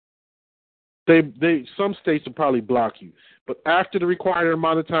some states will probably block you. But after the required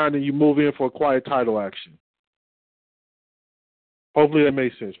amount of time, then you move in for a quiet title action. Hopefully that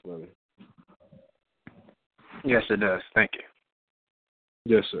makes sense, brother. Yes, it does. Thank you.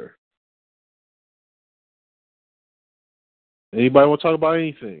 Yes, sir. Anybody want to talk about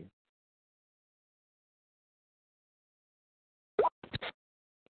anything?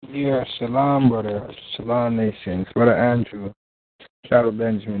 Yeah, shalom, brother. Shalom, nations. Brother Andrew, Shadow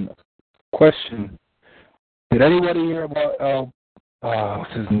Benjamin. Question. Did anybody hear about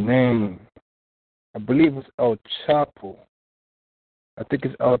what's his name? I believe it's El Chapo. I think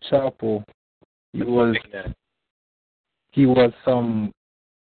it's El Chapo. He was some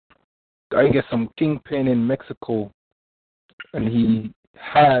kingpin in Mexico, and he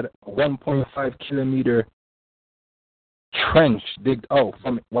had a 1.5 kilometer trench digged out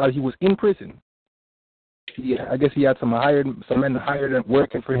from while he was in prison. I guess he had some men hired and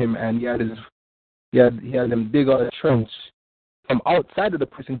working for him, and he had them dig out a trench from outside of the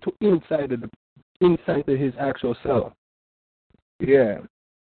prison to inside of his actual cell. Yeah,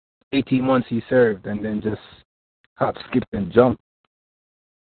 18 months he served, and then just hop, skip, and jump.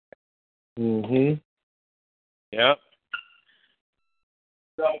 Mhm. Yep.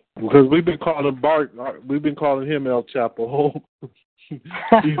 Because we've been calling him El Chapo. He's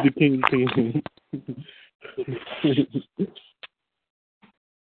the kingpin.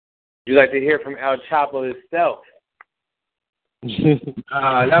 You like to hear from El Chapo himself?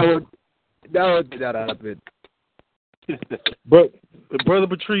 That would be that out of it. But Brother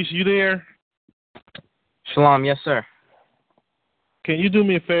Patrice, you there? Shalom, yes, sir. Can you do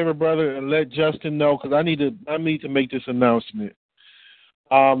me a favor, brother, and let Justin know, because I need to make this announcement.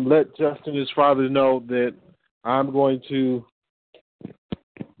 Let Justin, his father, know that I'm going to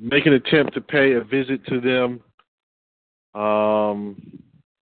make an attempt to pay a visit to them, or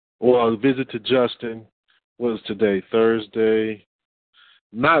a visit to Justin. What is today? Thursday.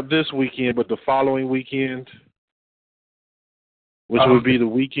 Not this weekend, but the following weekend, which would be the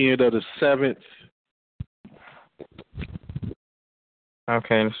weekend of the 7th.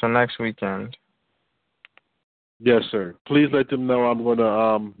 Okay, so next weekend. Yes, sir. Please let them know I'm going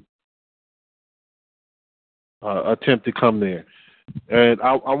to attempt to come there. And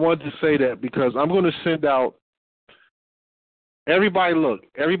I wanted to say that because I'm going to send out everybody,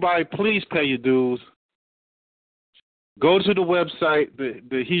 please pay your dues. Go to the website,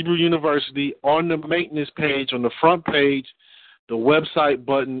 the Hebrew University, on the maintenance page, on the front page, the website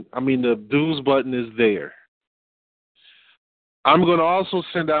button, the dues button is there. I'm going to also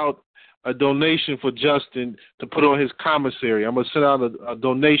send out a donation for Justin to put on his commissary. I'm going to send out a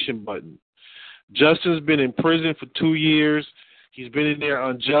donation button. Justin's been in prison for 2 years. He's been in there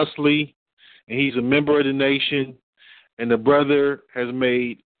unjustly, and he's a member of the nation, and the brother has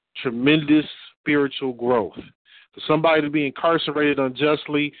made tremendous spiritual growth. For somebody to be incarcerated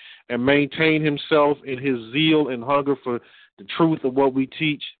unjustly and maintain himself in his zeal and hunger for the truth of what we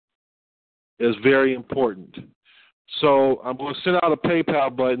teach is very important. So I'm going to send out a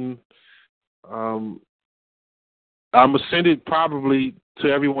PayPal button. I'm going to send it probably to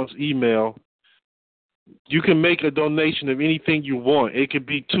everyone's email. You can make a donation of anything you want. It could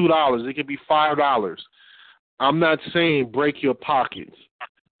be $2. It could be $5. I'm not saying break your pockets.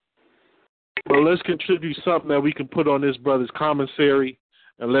 But let's contribute something that we can put on this brother's commissary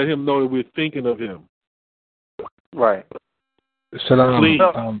and let him know that we're thinking of him. Right. Shalom. Please.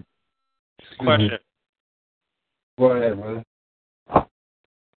 Question. Go ahead, brother.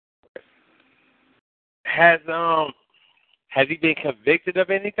 Has he been convicted of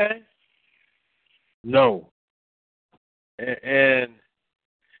anything? No. And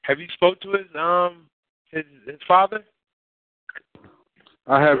have you spoke to his father?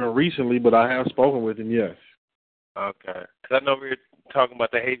 I haven't recently, but I have spoken with him, yes. Okay. Because I know we were talking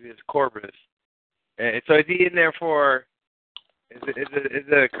about the habeas corpus. And so is he in there for, is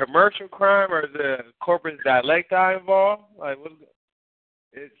it a commercial crime or is it a corpus delicti involved? Like, what is it?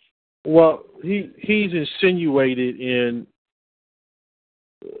 It's, well, he's insinuated in,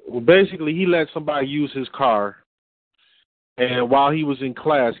 well, basically he let somebody use his car, and while he was in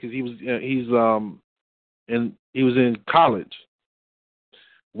class, because he was in college.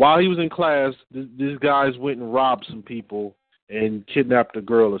 While he was in class, these guys went and robbed some people and kidnapped a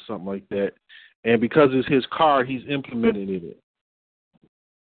girl or something like that. And because it's his car, he's implemented it.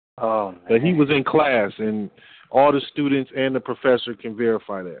 Oh, man. But he was in class, and all the students and the professor can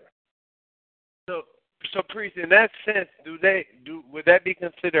verify that. So priest, in that sense, would that be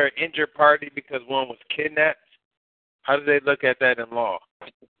considered an injured party because one was kidnapped? How do they look at that in law?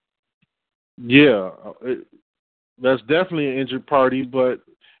 Yeah, that's definitely an injured party, but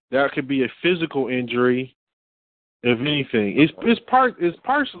that could be a physical injury, if anything. It's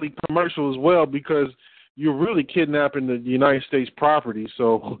partially commercial as well because you're really kidnapping the United States property.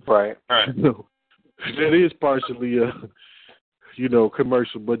 So right. That is partially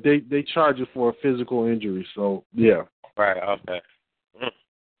commercial, but they charge you for a physical injury. So yeah. Right. Okay.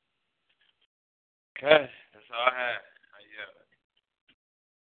 Okay. That's all I had.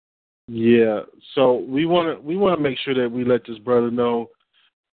 Yeah. So we want to make sure that we let this brother know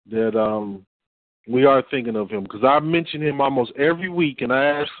that we are thinking of him, because I mention him almost every week, and I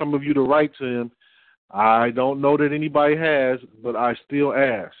ask some of you to write to him. I don't know that anybody has, but I still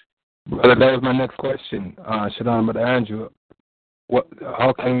ask. Brother, that was my next question. Shalom, Brother Andrew.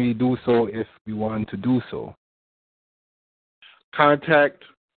 How can we do so if we want to do so? Contact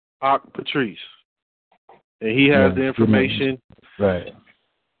Patrice, and he has the information. Right.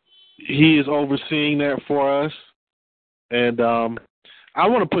 He is overseeing that for us, and I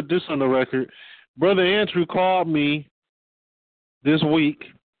want to put this on the record. Brother Andrew called me this week,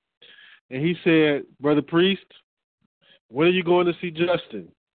 and he said, Brother Priest, when are you going to see Justin?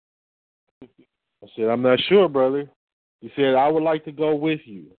 I said, I'm not sure, brother. He said, I would like to go with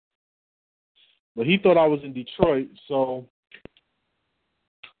you. But he thought I was in Detroit, so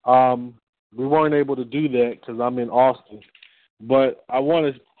we weren't able to do that because I'm in Austin. But I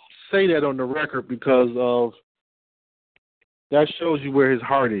want to say that on the record because of that shows you where his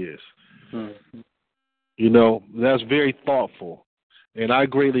heart is. Mm-hmm. That's very thoughtful, and I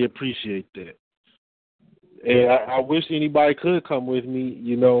greatly appreciate that. And I wish anybody could come with me.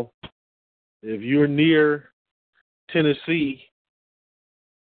 If you're near Tennessee,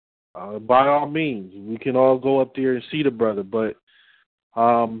 by all means, we can all go up there and see the brother. But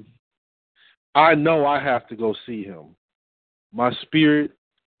I know I have to go see him. My spirit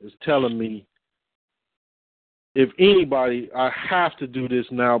is telling me, if anybody, I have to do this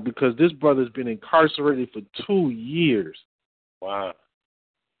now because this brother's been incarcerated for 2 years. Wow.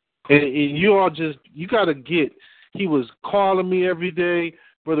 And you got to get, he was calling me every day,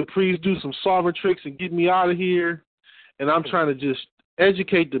 Brother Priest, do some solving tricks and get me out of here. And I'm trying to just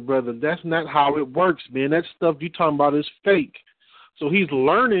educate the brother. That's not how it works, man. That stuff you talking about is fake. So he's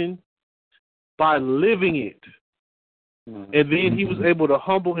learning by living it. Mm-hmm. And then he was able to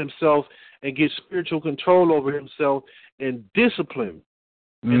humble himself and get spiritual control over himself and discipline.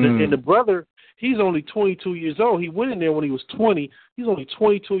 Mm. And the brother, he's only 22 years old. He went in there when he was 20. He's only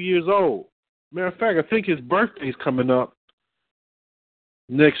 22 years old. Matter of fact, I think his birthday's coming up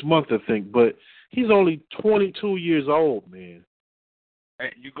next month, I think. But he's only 22 years old, man.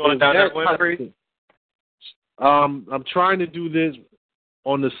 Hey, you going down that Winfrey? I'm trying to do this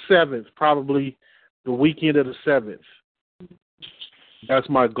on the 7th, probably the weekend of the 7th. That's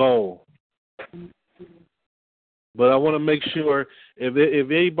my goal. But I want to make sure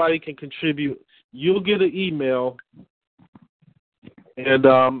if anybody can contribute, you'll get an email, and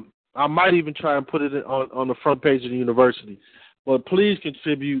I might even try and put it on the front page of the university. But please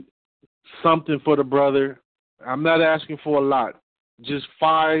contribute something for the brother. I'm not asking for a lot. Just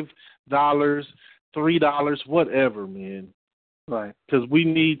 $5, $3, whatever, man. Right. Because we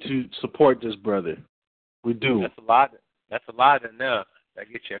need to support this brother. We do. That's a lot. That's a lot in there. That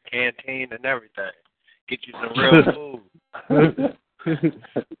gets you a canteen and everything. Get you some real food.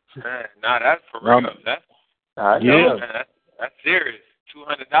 Man, nah, that's for real. That's man, that's serious.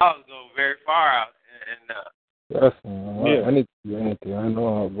 $200 go very far out. Yes, man. I need to do anything. I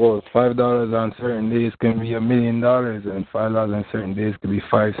know about $5 on certain days can be $1 million, and $5 on certain days can be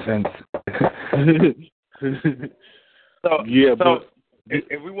 5 cents. So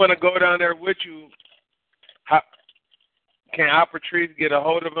if we want to go down there with you, how can Patrice get a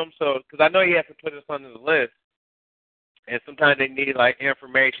hold of him? So, because I know he has to put us on the list, and sometimes they need like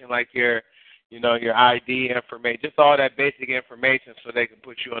information, like your ID information, just all that basic information, so they can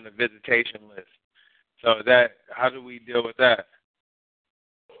put you on the visitation list. So how do we deal with that?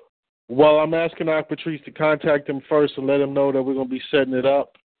 Well, I'm asking Patrice to contact him first and let him know that we're going to be setting it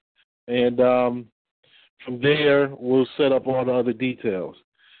up, and from there we'll set up all the other details.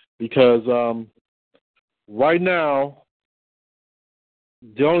 Because right now,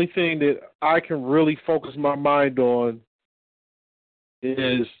 the only thing that I can really focus my mind on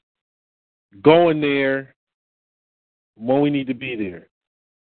is going there when we need to be there.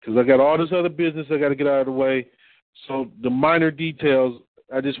 Because I got all this other business I got to get out of the way. So the minor details,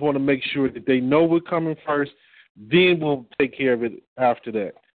 I just want to make sure that they know we're coming first. Then we'll take care of it after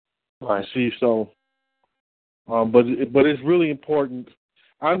that. Right. See, so, but it's really important.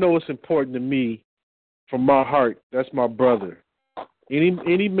 I know it's important to me from my heart. That's my brother.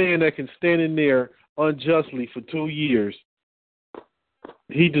 Any man that can stand in there unjustly for 2 years,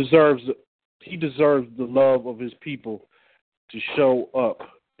 he deserves the love of his people to show up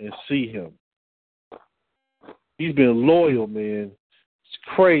and see him. He's been loyal, man. It's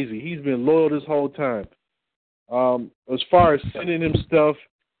crazy. He's been loyal this whole time. As far as sending him stuff,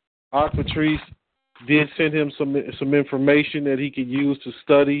 Patrice did send him some information that he could use to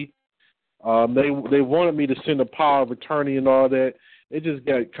study. They wanted me to send a power of attorney and all that. It just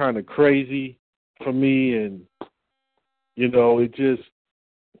got kind of crazy for me, and it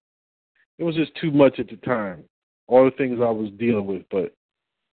was just too much at the time. All the things I was dealing with, but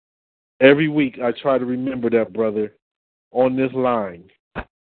every week I try to remember that brother on this line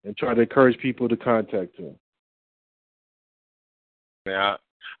and try to encourage people to contact him. Yeah.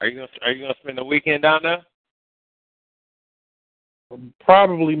 Are you gonna spend the weekend down there?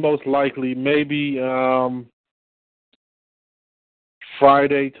 Probably, most likely, maybe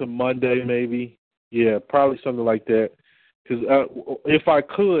Friday to Monday, maybe. Yeah, probably something like that. Because if I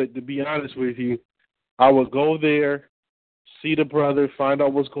could, to be honest with you, I would go there, see the brother, find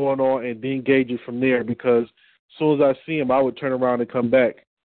out what's going on, and then gauge it from there. Because as soon as I see him, I would turn around and come back.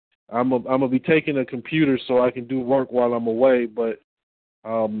 I'm gonna be taking a computer so I can do work while I'm away. But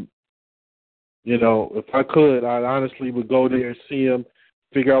if I could, I honestly would go there and see him,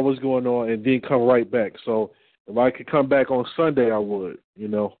 figure out what's going on, and then come right back. So if I could come back on Sunday, I would.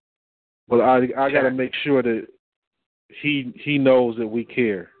 But I got to make sure that he knows that we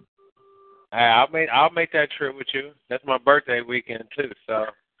care. I'll make that trip with you. That's my birthday weekend too, so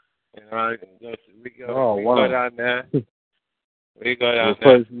we go down there. We go down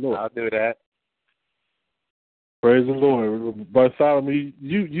there. I'll do that. Praise the Lord. Bartholomew,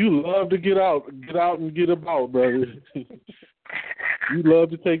 you love to get out and get about, brother. You love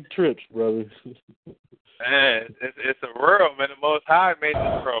to take trips, brother. Man, it's a world, man. The Most High made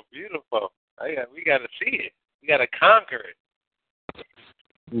this world beautiful. We got to see it. We got to conquer it.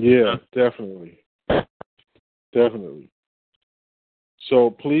 Yeah, definitely. Definitely. So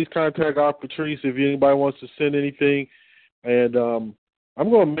please contact Patrice if anybody wants to send anything. And I'm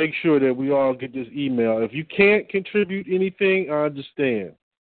going to make sure that we all get this email. If you can't contribute anything, I understand.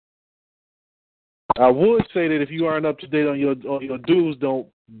 I would say that if you aren't up to date on your dues,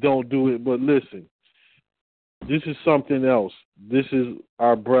 don't do it. But listen, this is something else. This is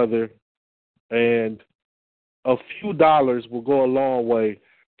our brother, and a few dollars will go a long way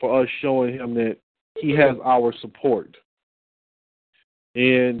for us showing him that he has our support.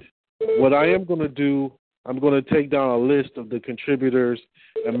 And what I am going to do, I'm going to take down a list of the contributors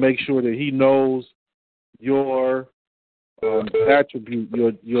and make sure that he knows your attribute,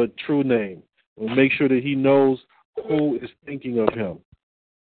 your true name. We'll make sure that he knows who is thinking of him.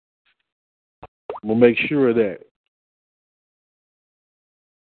 We'll make sure of that.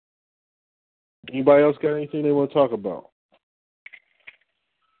 Anybody else got anything they want to talk about?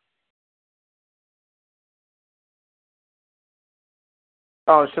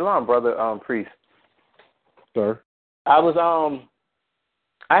 Shalom, brother, priest. Sir. I was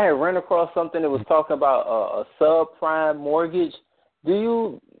I had run across something that was talking about a subprime mortgage.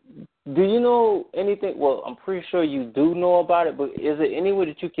 Do you know anything? Well, I'm pretty sure you do know about it, but is there any way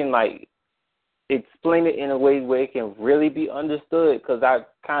that you can like explain it in a way where it can really be understood? Because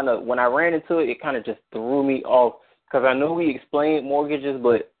when I ran into it, it kind of just threw me off. Because I know we explained mortgages,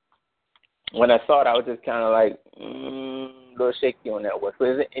 but when I saw it, I was just kind of like a little shaky on that one. So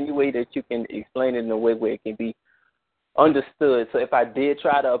is there any way that you can explain it in a way where it can be understood? So if I did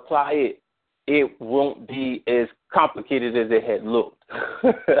try to apply it, it won't be as complicated as it had looked.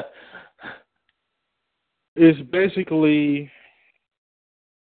 It's basically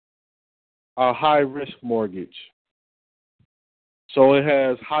a high-risk mortgage. So it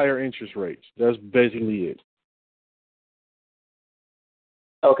has higher interest rates. That's basically it.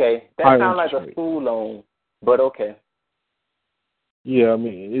 Okay. That sounds like a school loan, but okay. Yeah, I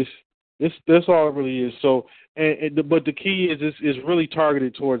mean, it's that's all it really is. So, but the key is it's really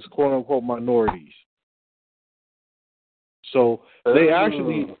targeted towards quote-unquote minorities. So they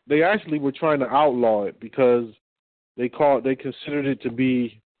actually were trying to outlaw it because they considered it to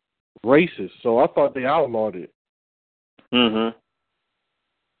be racist. So I thought they outlawed it.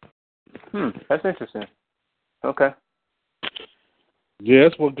 That's interesting. Okay. Yeah,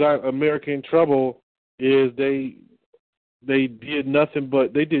 that's what got America in trouble. Is they did nothing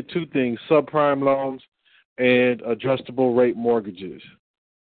but they did two things: subprime loans and adjustable rate mortgages.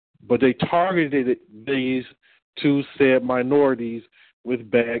 But they targeted these to said minorities with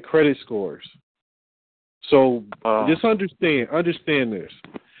bad credit scores. So just understand this.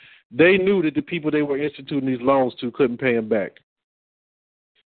 They knew that the people they were instituting these loans to couldn't pay them back.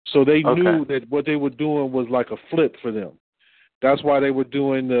 So they knew that what they were doing was like a flip for them. That's why they were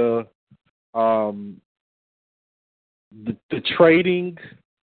doing the trading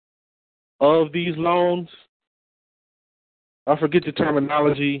of these loans. I forget the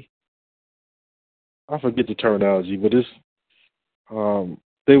terminology, but it's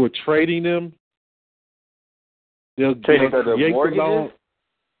they were trading them. Trading for the mortgages?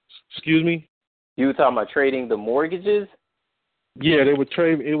 Excuse me? You were talking about trading the mortgages? Yeah, they were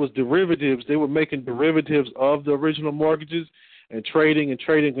trading. It was derivatives. They were making derivatives of the original mortgages and trading.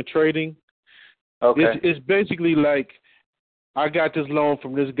 Okay. It's basically like, I got this loan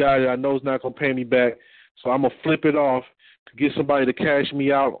from this guy that I know is not going to pay me back, so I'm going to flip it off to get somebody to cash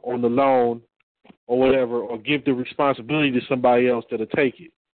me out on the loan or whatever, or give the responsibility to somebody else that'll take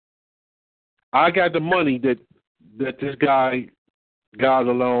it. I got the money that this guy got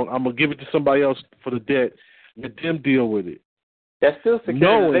the loan. I'm going to give it to somebody else for the debt. Let them deal with it. That's still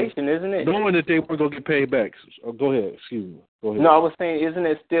securitization, isn't it? Knowing that they weren't going to get paid back. Go ahead. Excuse me. Go ahead. No, I was saying, isn't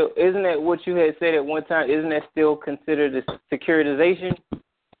that what you had said at one time? Isn't that still considered a securitization?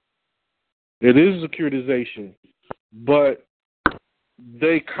 It is securitization, but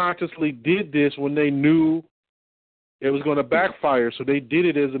they consciously did this when they knew it was going to backfire, so they did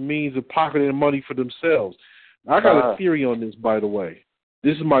it as a means of pocketing money for themselves. I got a theory on this, by the way.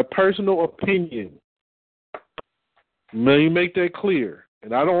 This is my personal opinion. Let me make that clear.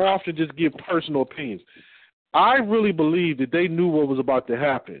 And I don't often just give personal opinions. I really believe that they knew what was about to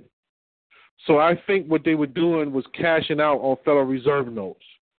happen. So I think what they were doing was cashing out on Federal Reserve notes.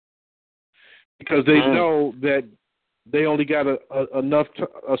 Because they know that they only got a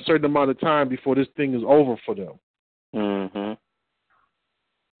certain amount of time before this thing is over for them.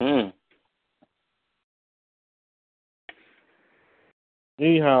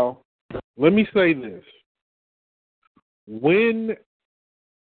 Anyhow, let me say this. When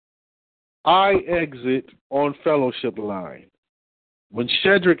I exit on Fellowship Line, when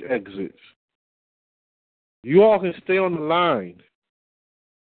Shedrick exits, you all can stay on the line.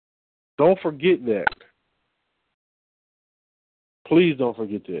 Don't forget that. Please don't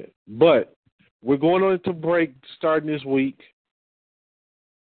forget that. But we're going on into break starting this week.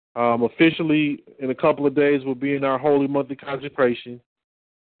 Officially, in a couple of days, we'll be in our holy monthly consecration.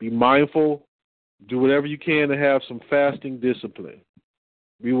 Be mindful. Do whatever you can to have some fasting discipline.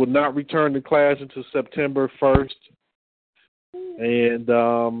 We will not return to class until September 1st.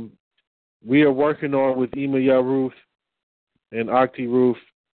 And we are working on, with Emilia Ruth and Akti Ruth,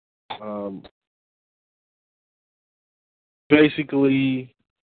 basically,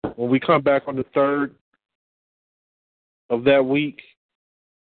 when we come back on the 3rd of that week,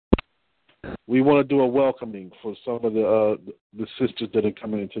 we want to do a welcoming for some of the sisters that are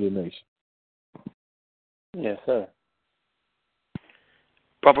coming into the nation. Yes, sir.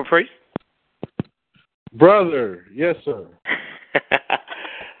 Proper priest? Brother, yes, sir.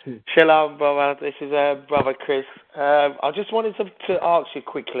 Shalom, brother. This is Brother Chris. I just wanted to ask you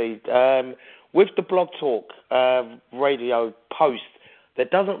quickly, with the Blog Talk radio post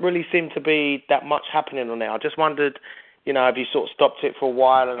there doesn't really seem to be that much happening on there. I just wondered, have you sort of stopped it for a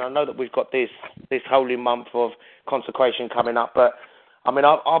while? And I know that we've got this holy month of consecration coming up, but I mean,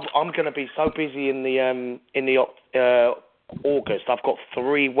 I'm going to be so busy in the August. I've got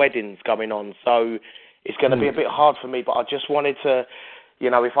 3 weddings going on, so it's going to be a bit hard for me. But I just wanted to,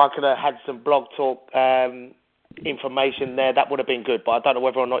 if I could have had some blog talk information there, that would have been good. But I don't know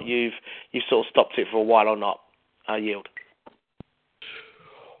whether or not you've sort of stopped it for a while or not. I yield.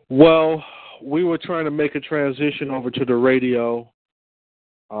 Well, we were trying to make a transition over to the radio,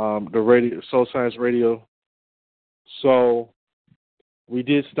 Soul Science Radio. So we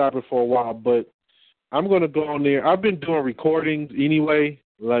did stop it for a while, but I'm going to go on there. I've been doing recordings anyway.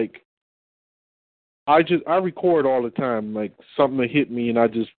 Like, I record all the time. Like, something that hit me, and I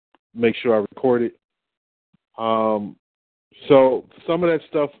just make sure I record it. So some of that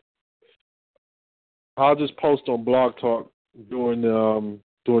stuff I'll just post on Blog Talk during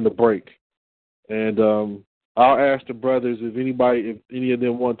the break. And I'll ask the brothers if any of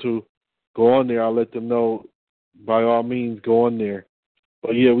them want to go on there. I'll let them know. By all means, go on there.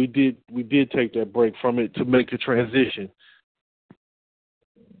 But yeah, we did take that break from it to make the transition.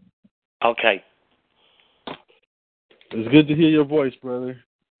 Okay. It's good to hear your voice, brother.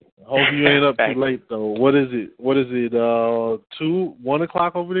 I hope you ain't up too late though. What is it? 1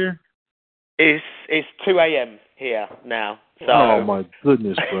 o'clock over there? It's 2 a.m. here now. So. Oh my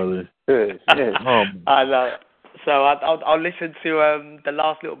goodness, brother. I know. So I'll listen to the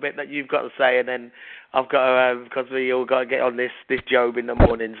last little bit that you've got to say, and then I've got to because we all got to get on this Job in the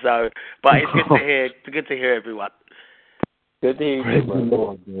morning. So, but it's good to hear. It's good to hear everyone. Good to hear you, Praise the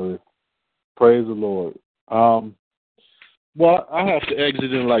Lord, brother. Praise the Lord. Well, I have to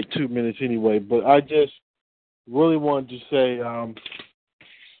exit in like 2 minutes anyway, but I just really wanted to say,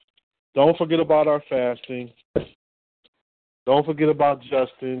 don't forget about our fasting. Don't forget about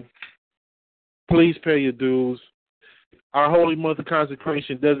Justin. Please pay your dues. Our holy month of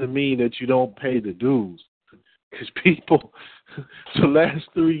consecration doesn't mean that you don't pay the dues. Because people, the last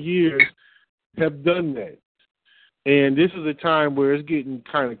 3 years, have done that. And this is a time where it's getting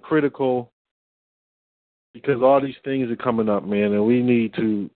kind of critical because all these things are coming up, man, and we need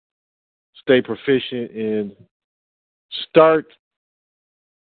to stay proficient and start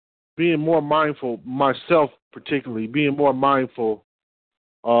being more mindful, myself particularly, being more mindful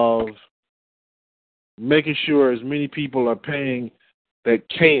of making sure as many people are paying that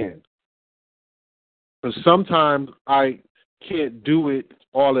can. Because sometimes I can't do it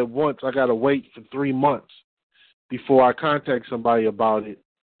all at once. I got to wait for 3 months before I contact somebody about it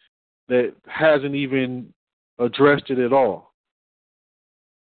that hasn't even addressed it at all.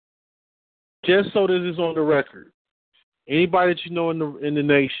 Just so that it's on the record, anybody that you know in the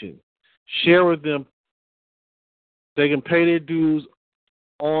nation, share with them they can pay their dues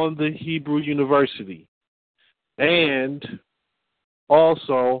on the Hebrew University. And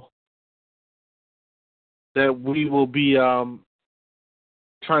also that we will be trying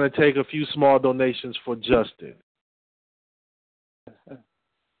to take a few small donations for Justin.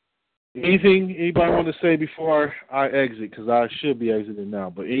 Anything anybody want to say before I exit? Because I should be exiting now.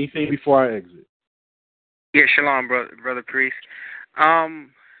 But anything before I exit? Yeah, shalom, brother priest. I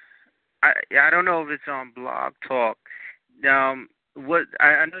don't know if it's on Blog Talk. What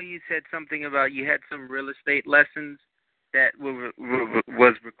I know you said something about you had some real estate lessons that was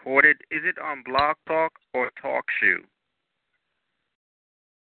recorded. Is it on Blog Talk or TalkShoe?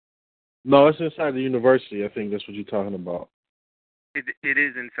 No, it's inside the university. I think that's what you're talking about. It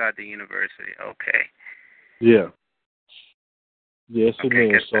is inside the university. Okay. Yeah. Yeah, it's in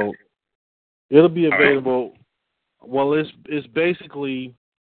there. So it'll be available. Right. Well, it's basically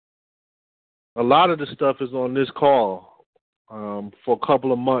a lot of the stuff is on this call. For a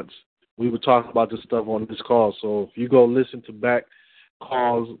couple of months, we were talking about this stuff on this call. So if you go listen to back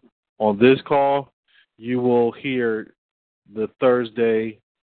calls on this call, you will hear the Thursday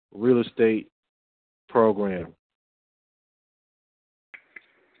real estate program.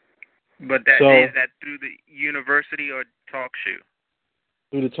 But is that through the university or TalkShoe?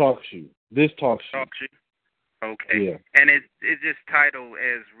 Through the TalkShoe. This TalkShoe. TalkShoe. Okay. Yeah. And is this titled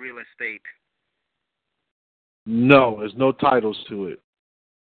as real estate? No, there's no titles to it.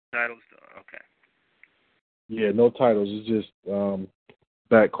 Titles, okay. Yeah, no titles. It's just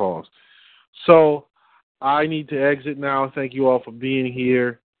back calls. So I need to exit now. Thank you all for being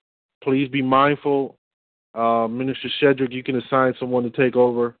here. Please be mindful. Minister Shedrick, you can assign someone to take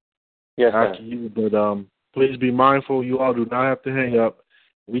over after you. But please be mindful. You all do not have to hang up.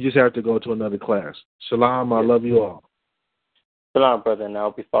 We just have to go to another class. Shalom. I love you all. Shalom, brother, and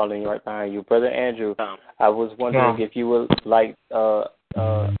I'll be following right behind you. Brother Andrew, I was wondering if you would like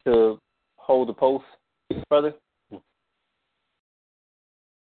to hold the post, brother?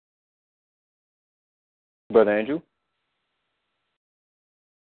 Brother Andrew?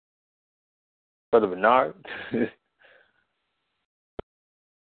 Brother Bernard?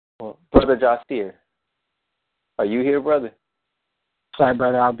 Brother Jasir? Are you here, brother? Sorry,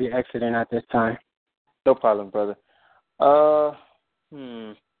 brother, I'll be exiting at this time. No problem, brother.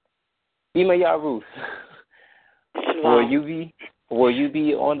 Ima Yaruth, will you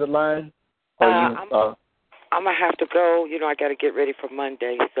be on the line? I'm gonna have to go. I got to get ready for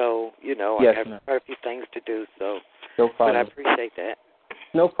Monday, so Yes, I have ma'am. quite a few things to do. So, No but I problem. appreciate that.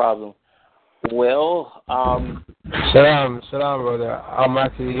 No problem. Well, Shalom, brother. I'm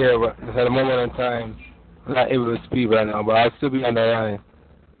actually here, but at a moment in time, I'm not able to speak right now, but I'll still be on the line.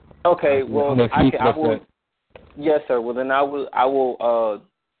 okay. Well, I will. It. Yes, sir. Well, then I will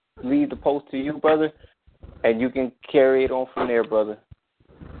leave the post to you, brother, and you can carry it on from there, brother.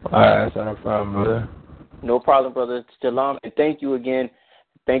 All right, that's not a problem, brother. No problem, brother. Shalom, and thank you again.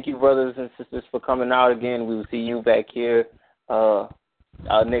 Thank you, brothers and sisters, for coming out again. We will see you back here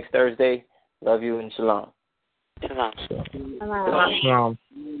next Thursday. Love you and shalom. Shalom. Shalom.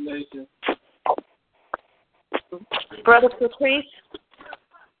 Brother Patrice,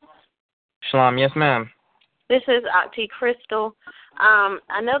 Shalom. Yes, ma'am. this is Auntie Crystal.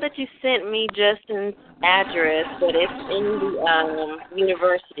 I know that you sent me Justin's address, but it's in the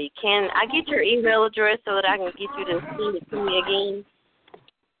university. Can I get your email address so that I can get you to send it to me again?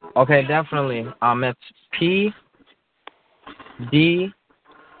 Okay, definitely. It's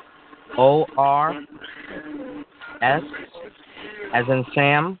PDORS as in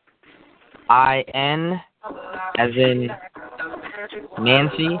Sam, IN as in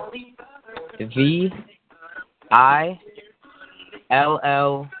Nancy, VILLE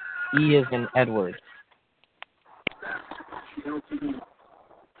as in Edward.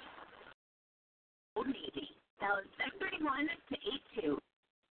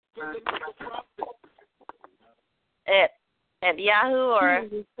 At Yahoo or?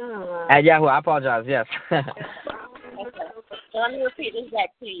 At Yahoo, I apologize, yes. Okay. So let me repeat this back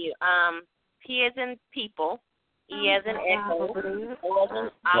to you. P as in people, E as in echo, O as in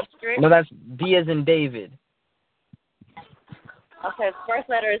ostrich. No, that's D as in David. Okay, the first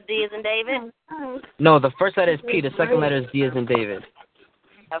letter is D as in David. No, the first letter is P, the second letter is D as in David.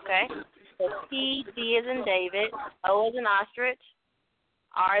 Okay. So P, D as in David, O as in ostrich,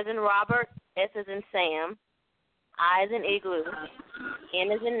 R as in Robert, S as in Sam, I as in igloo,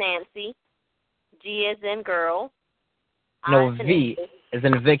 N as in Nancy, G as in girl. No, I as in V as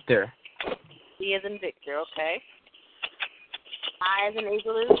in Victor. V as in Victor, okay. I as in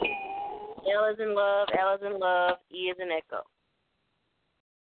igloo, L as in love, L as in love, E as in echo.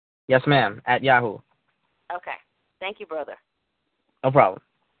 Yes, ma'am, at Yahoo. Okay. Thank you, brother. No problem.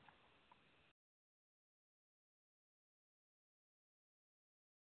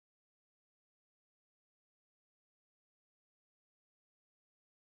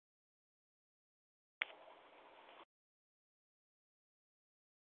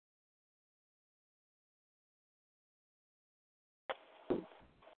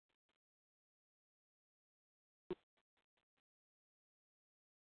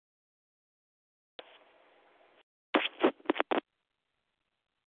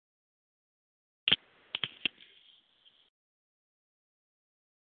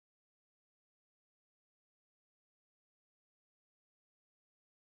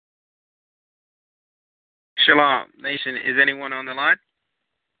 Shalom, Nation. Is anyone on the line?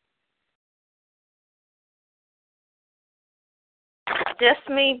 Just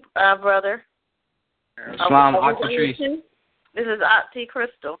me, brother. Shalom, Patrice. This is Auntie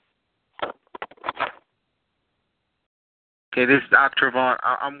Crystal. Okay, this is Dr. Vaughn.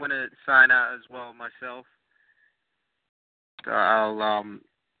 I'm going to sign out as well myself. So I'll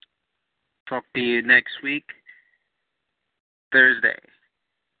talk to you next week, Thursday.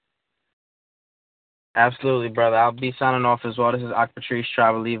 Absolutely, brother. I'll be signing off as well. This is Patrice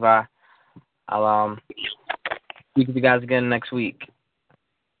Travel Levi. I'll speak with you guys again next week.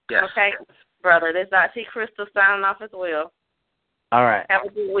 Yes. Okay, brother. This is Auntie Crystal signing off as well. All right. Have a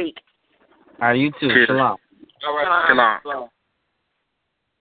good week. All right, you too. Cheers. Shalom. All right. Shalom.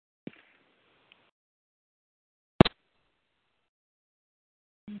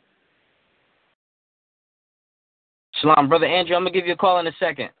 Shalom, brother Andrew. I'm gonna give you a call in a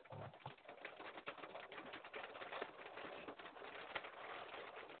second.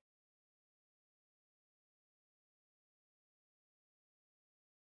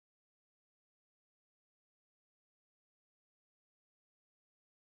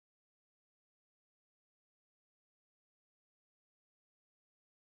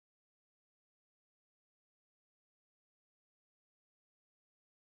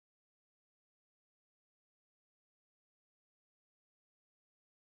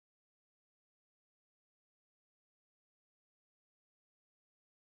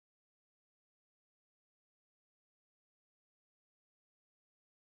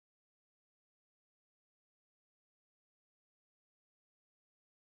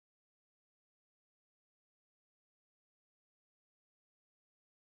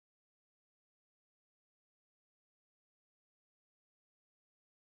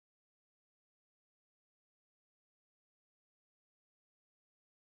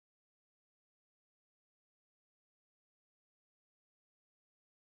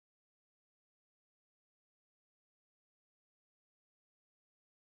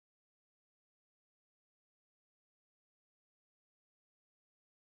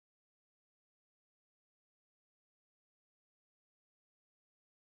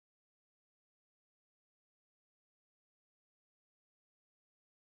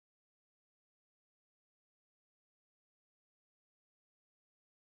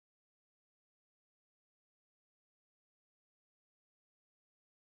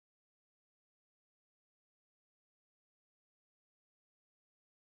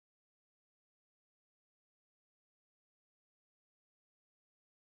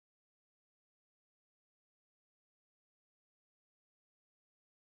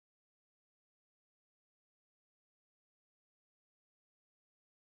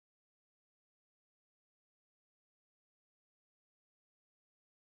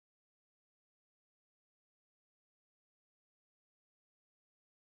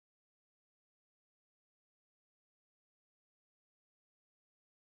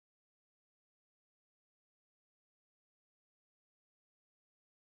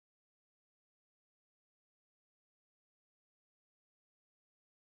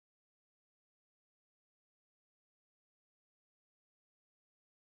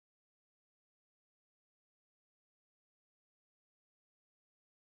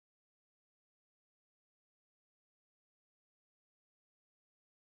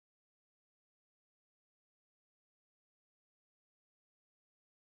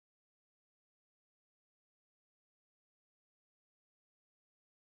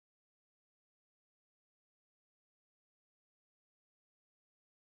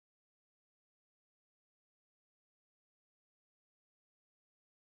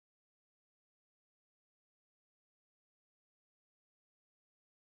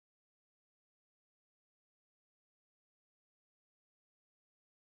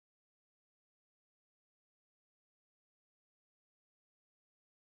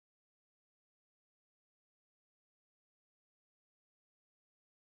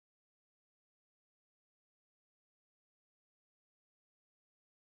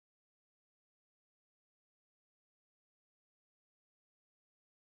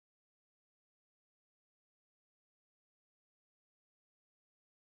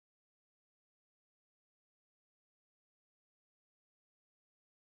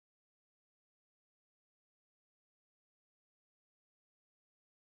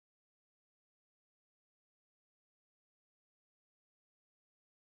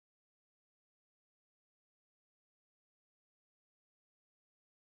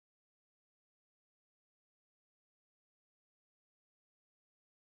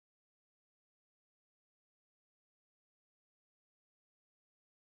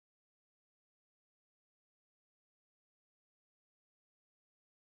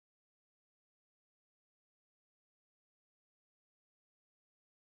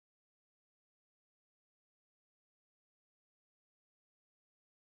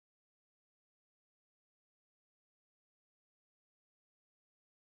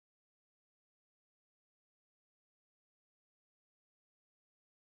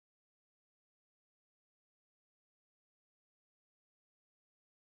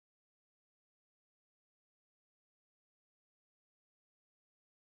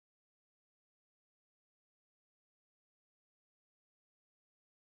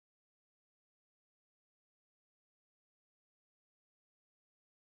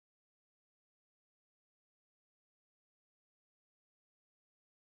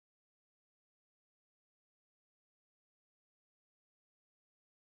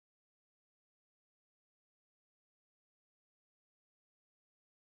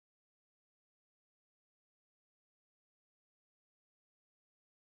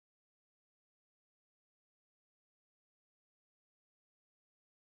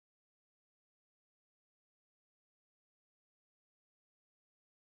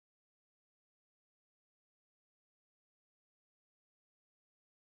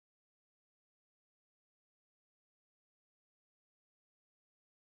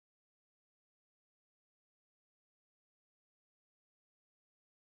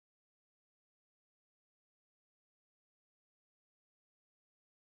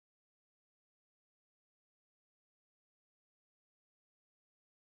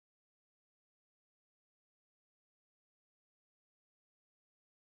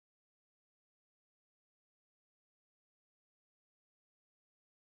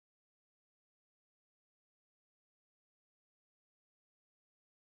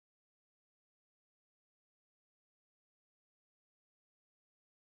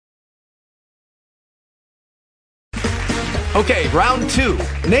 Okay, round two.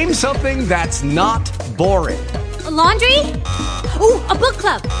 Name something that's not boring. A laundry? Ooh, a book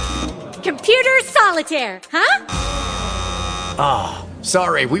club. Computer solitaire, huh? Ah,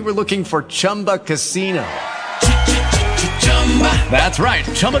 sorry, we were looking for Chumba Casino. That's right,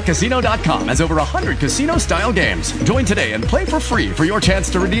 ChumbaCasino.com has over 100 casino-style games. Join today and play for free for your chance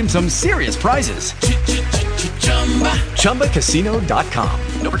to redeem some serious prizes. ChumbaCasino.com.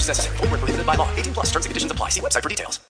 No purchase necessary. Void where prohibited by law. 18+ terms and conditions apply. See website for details.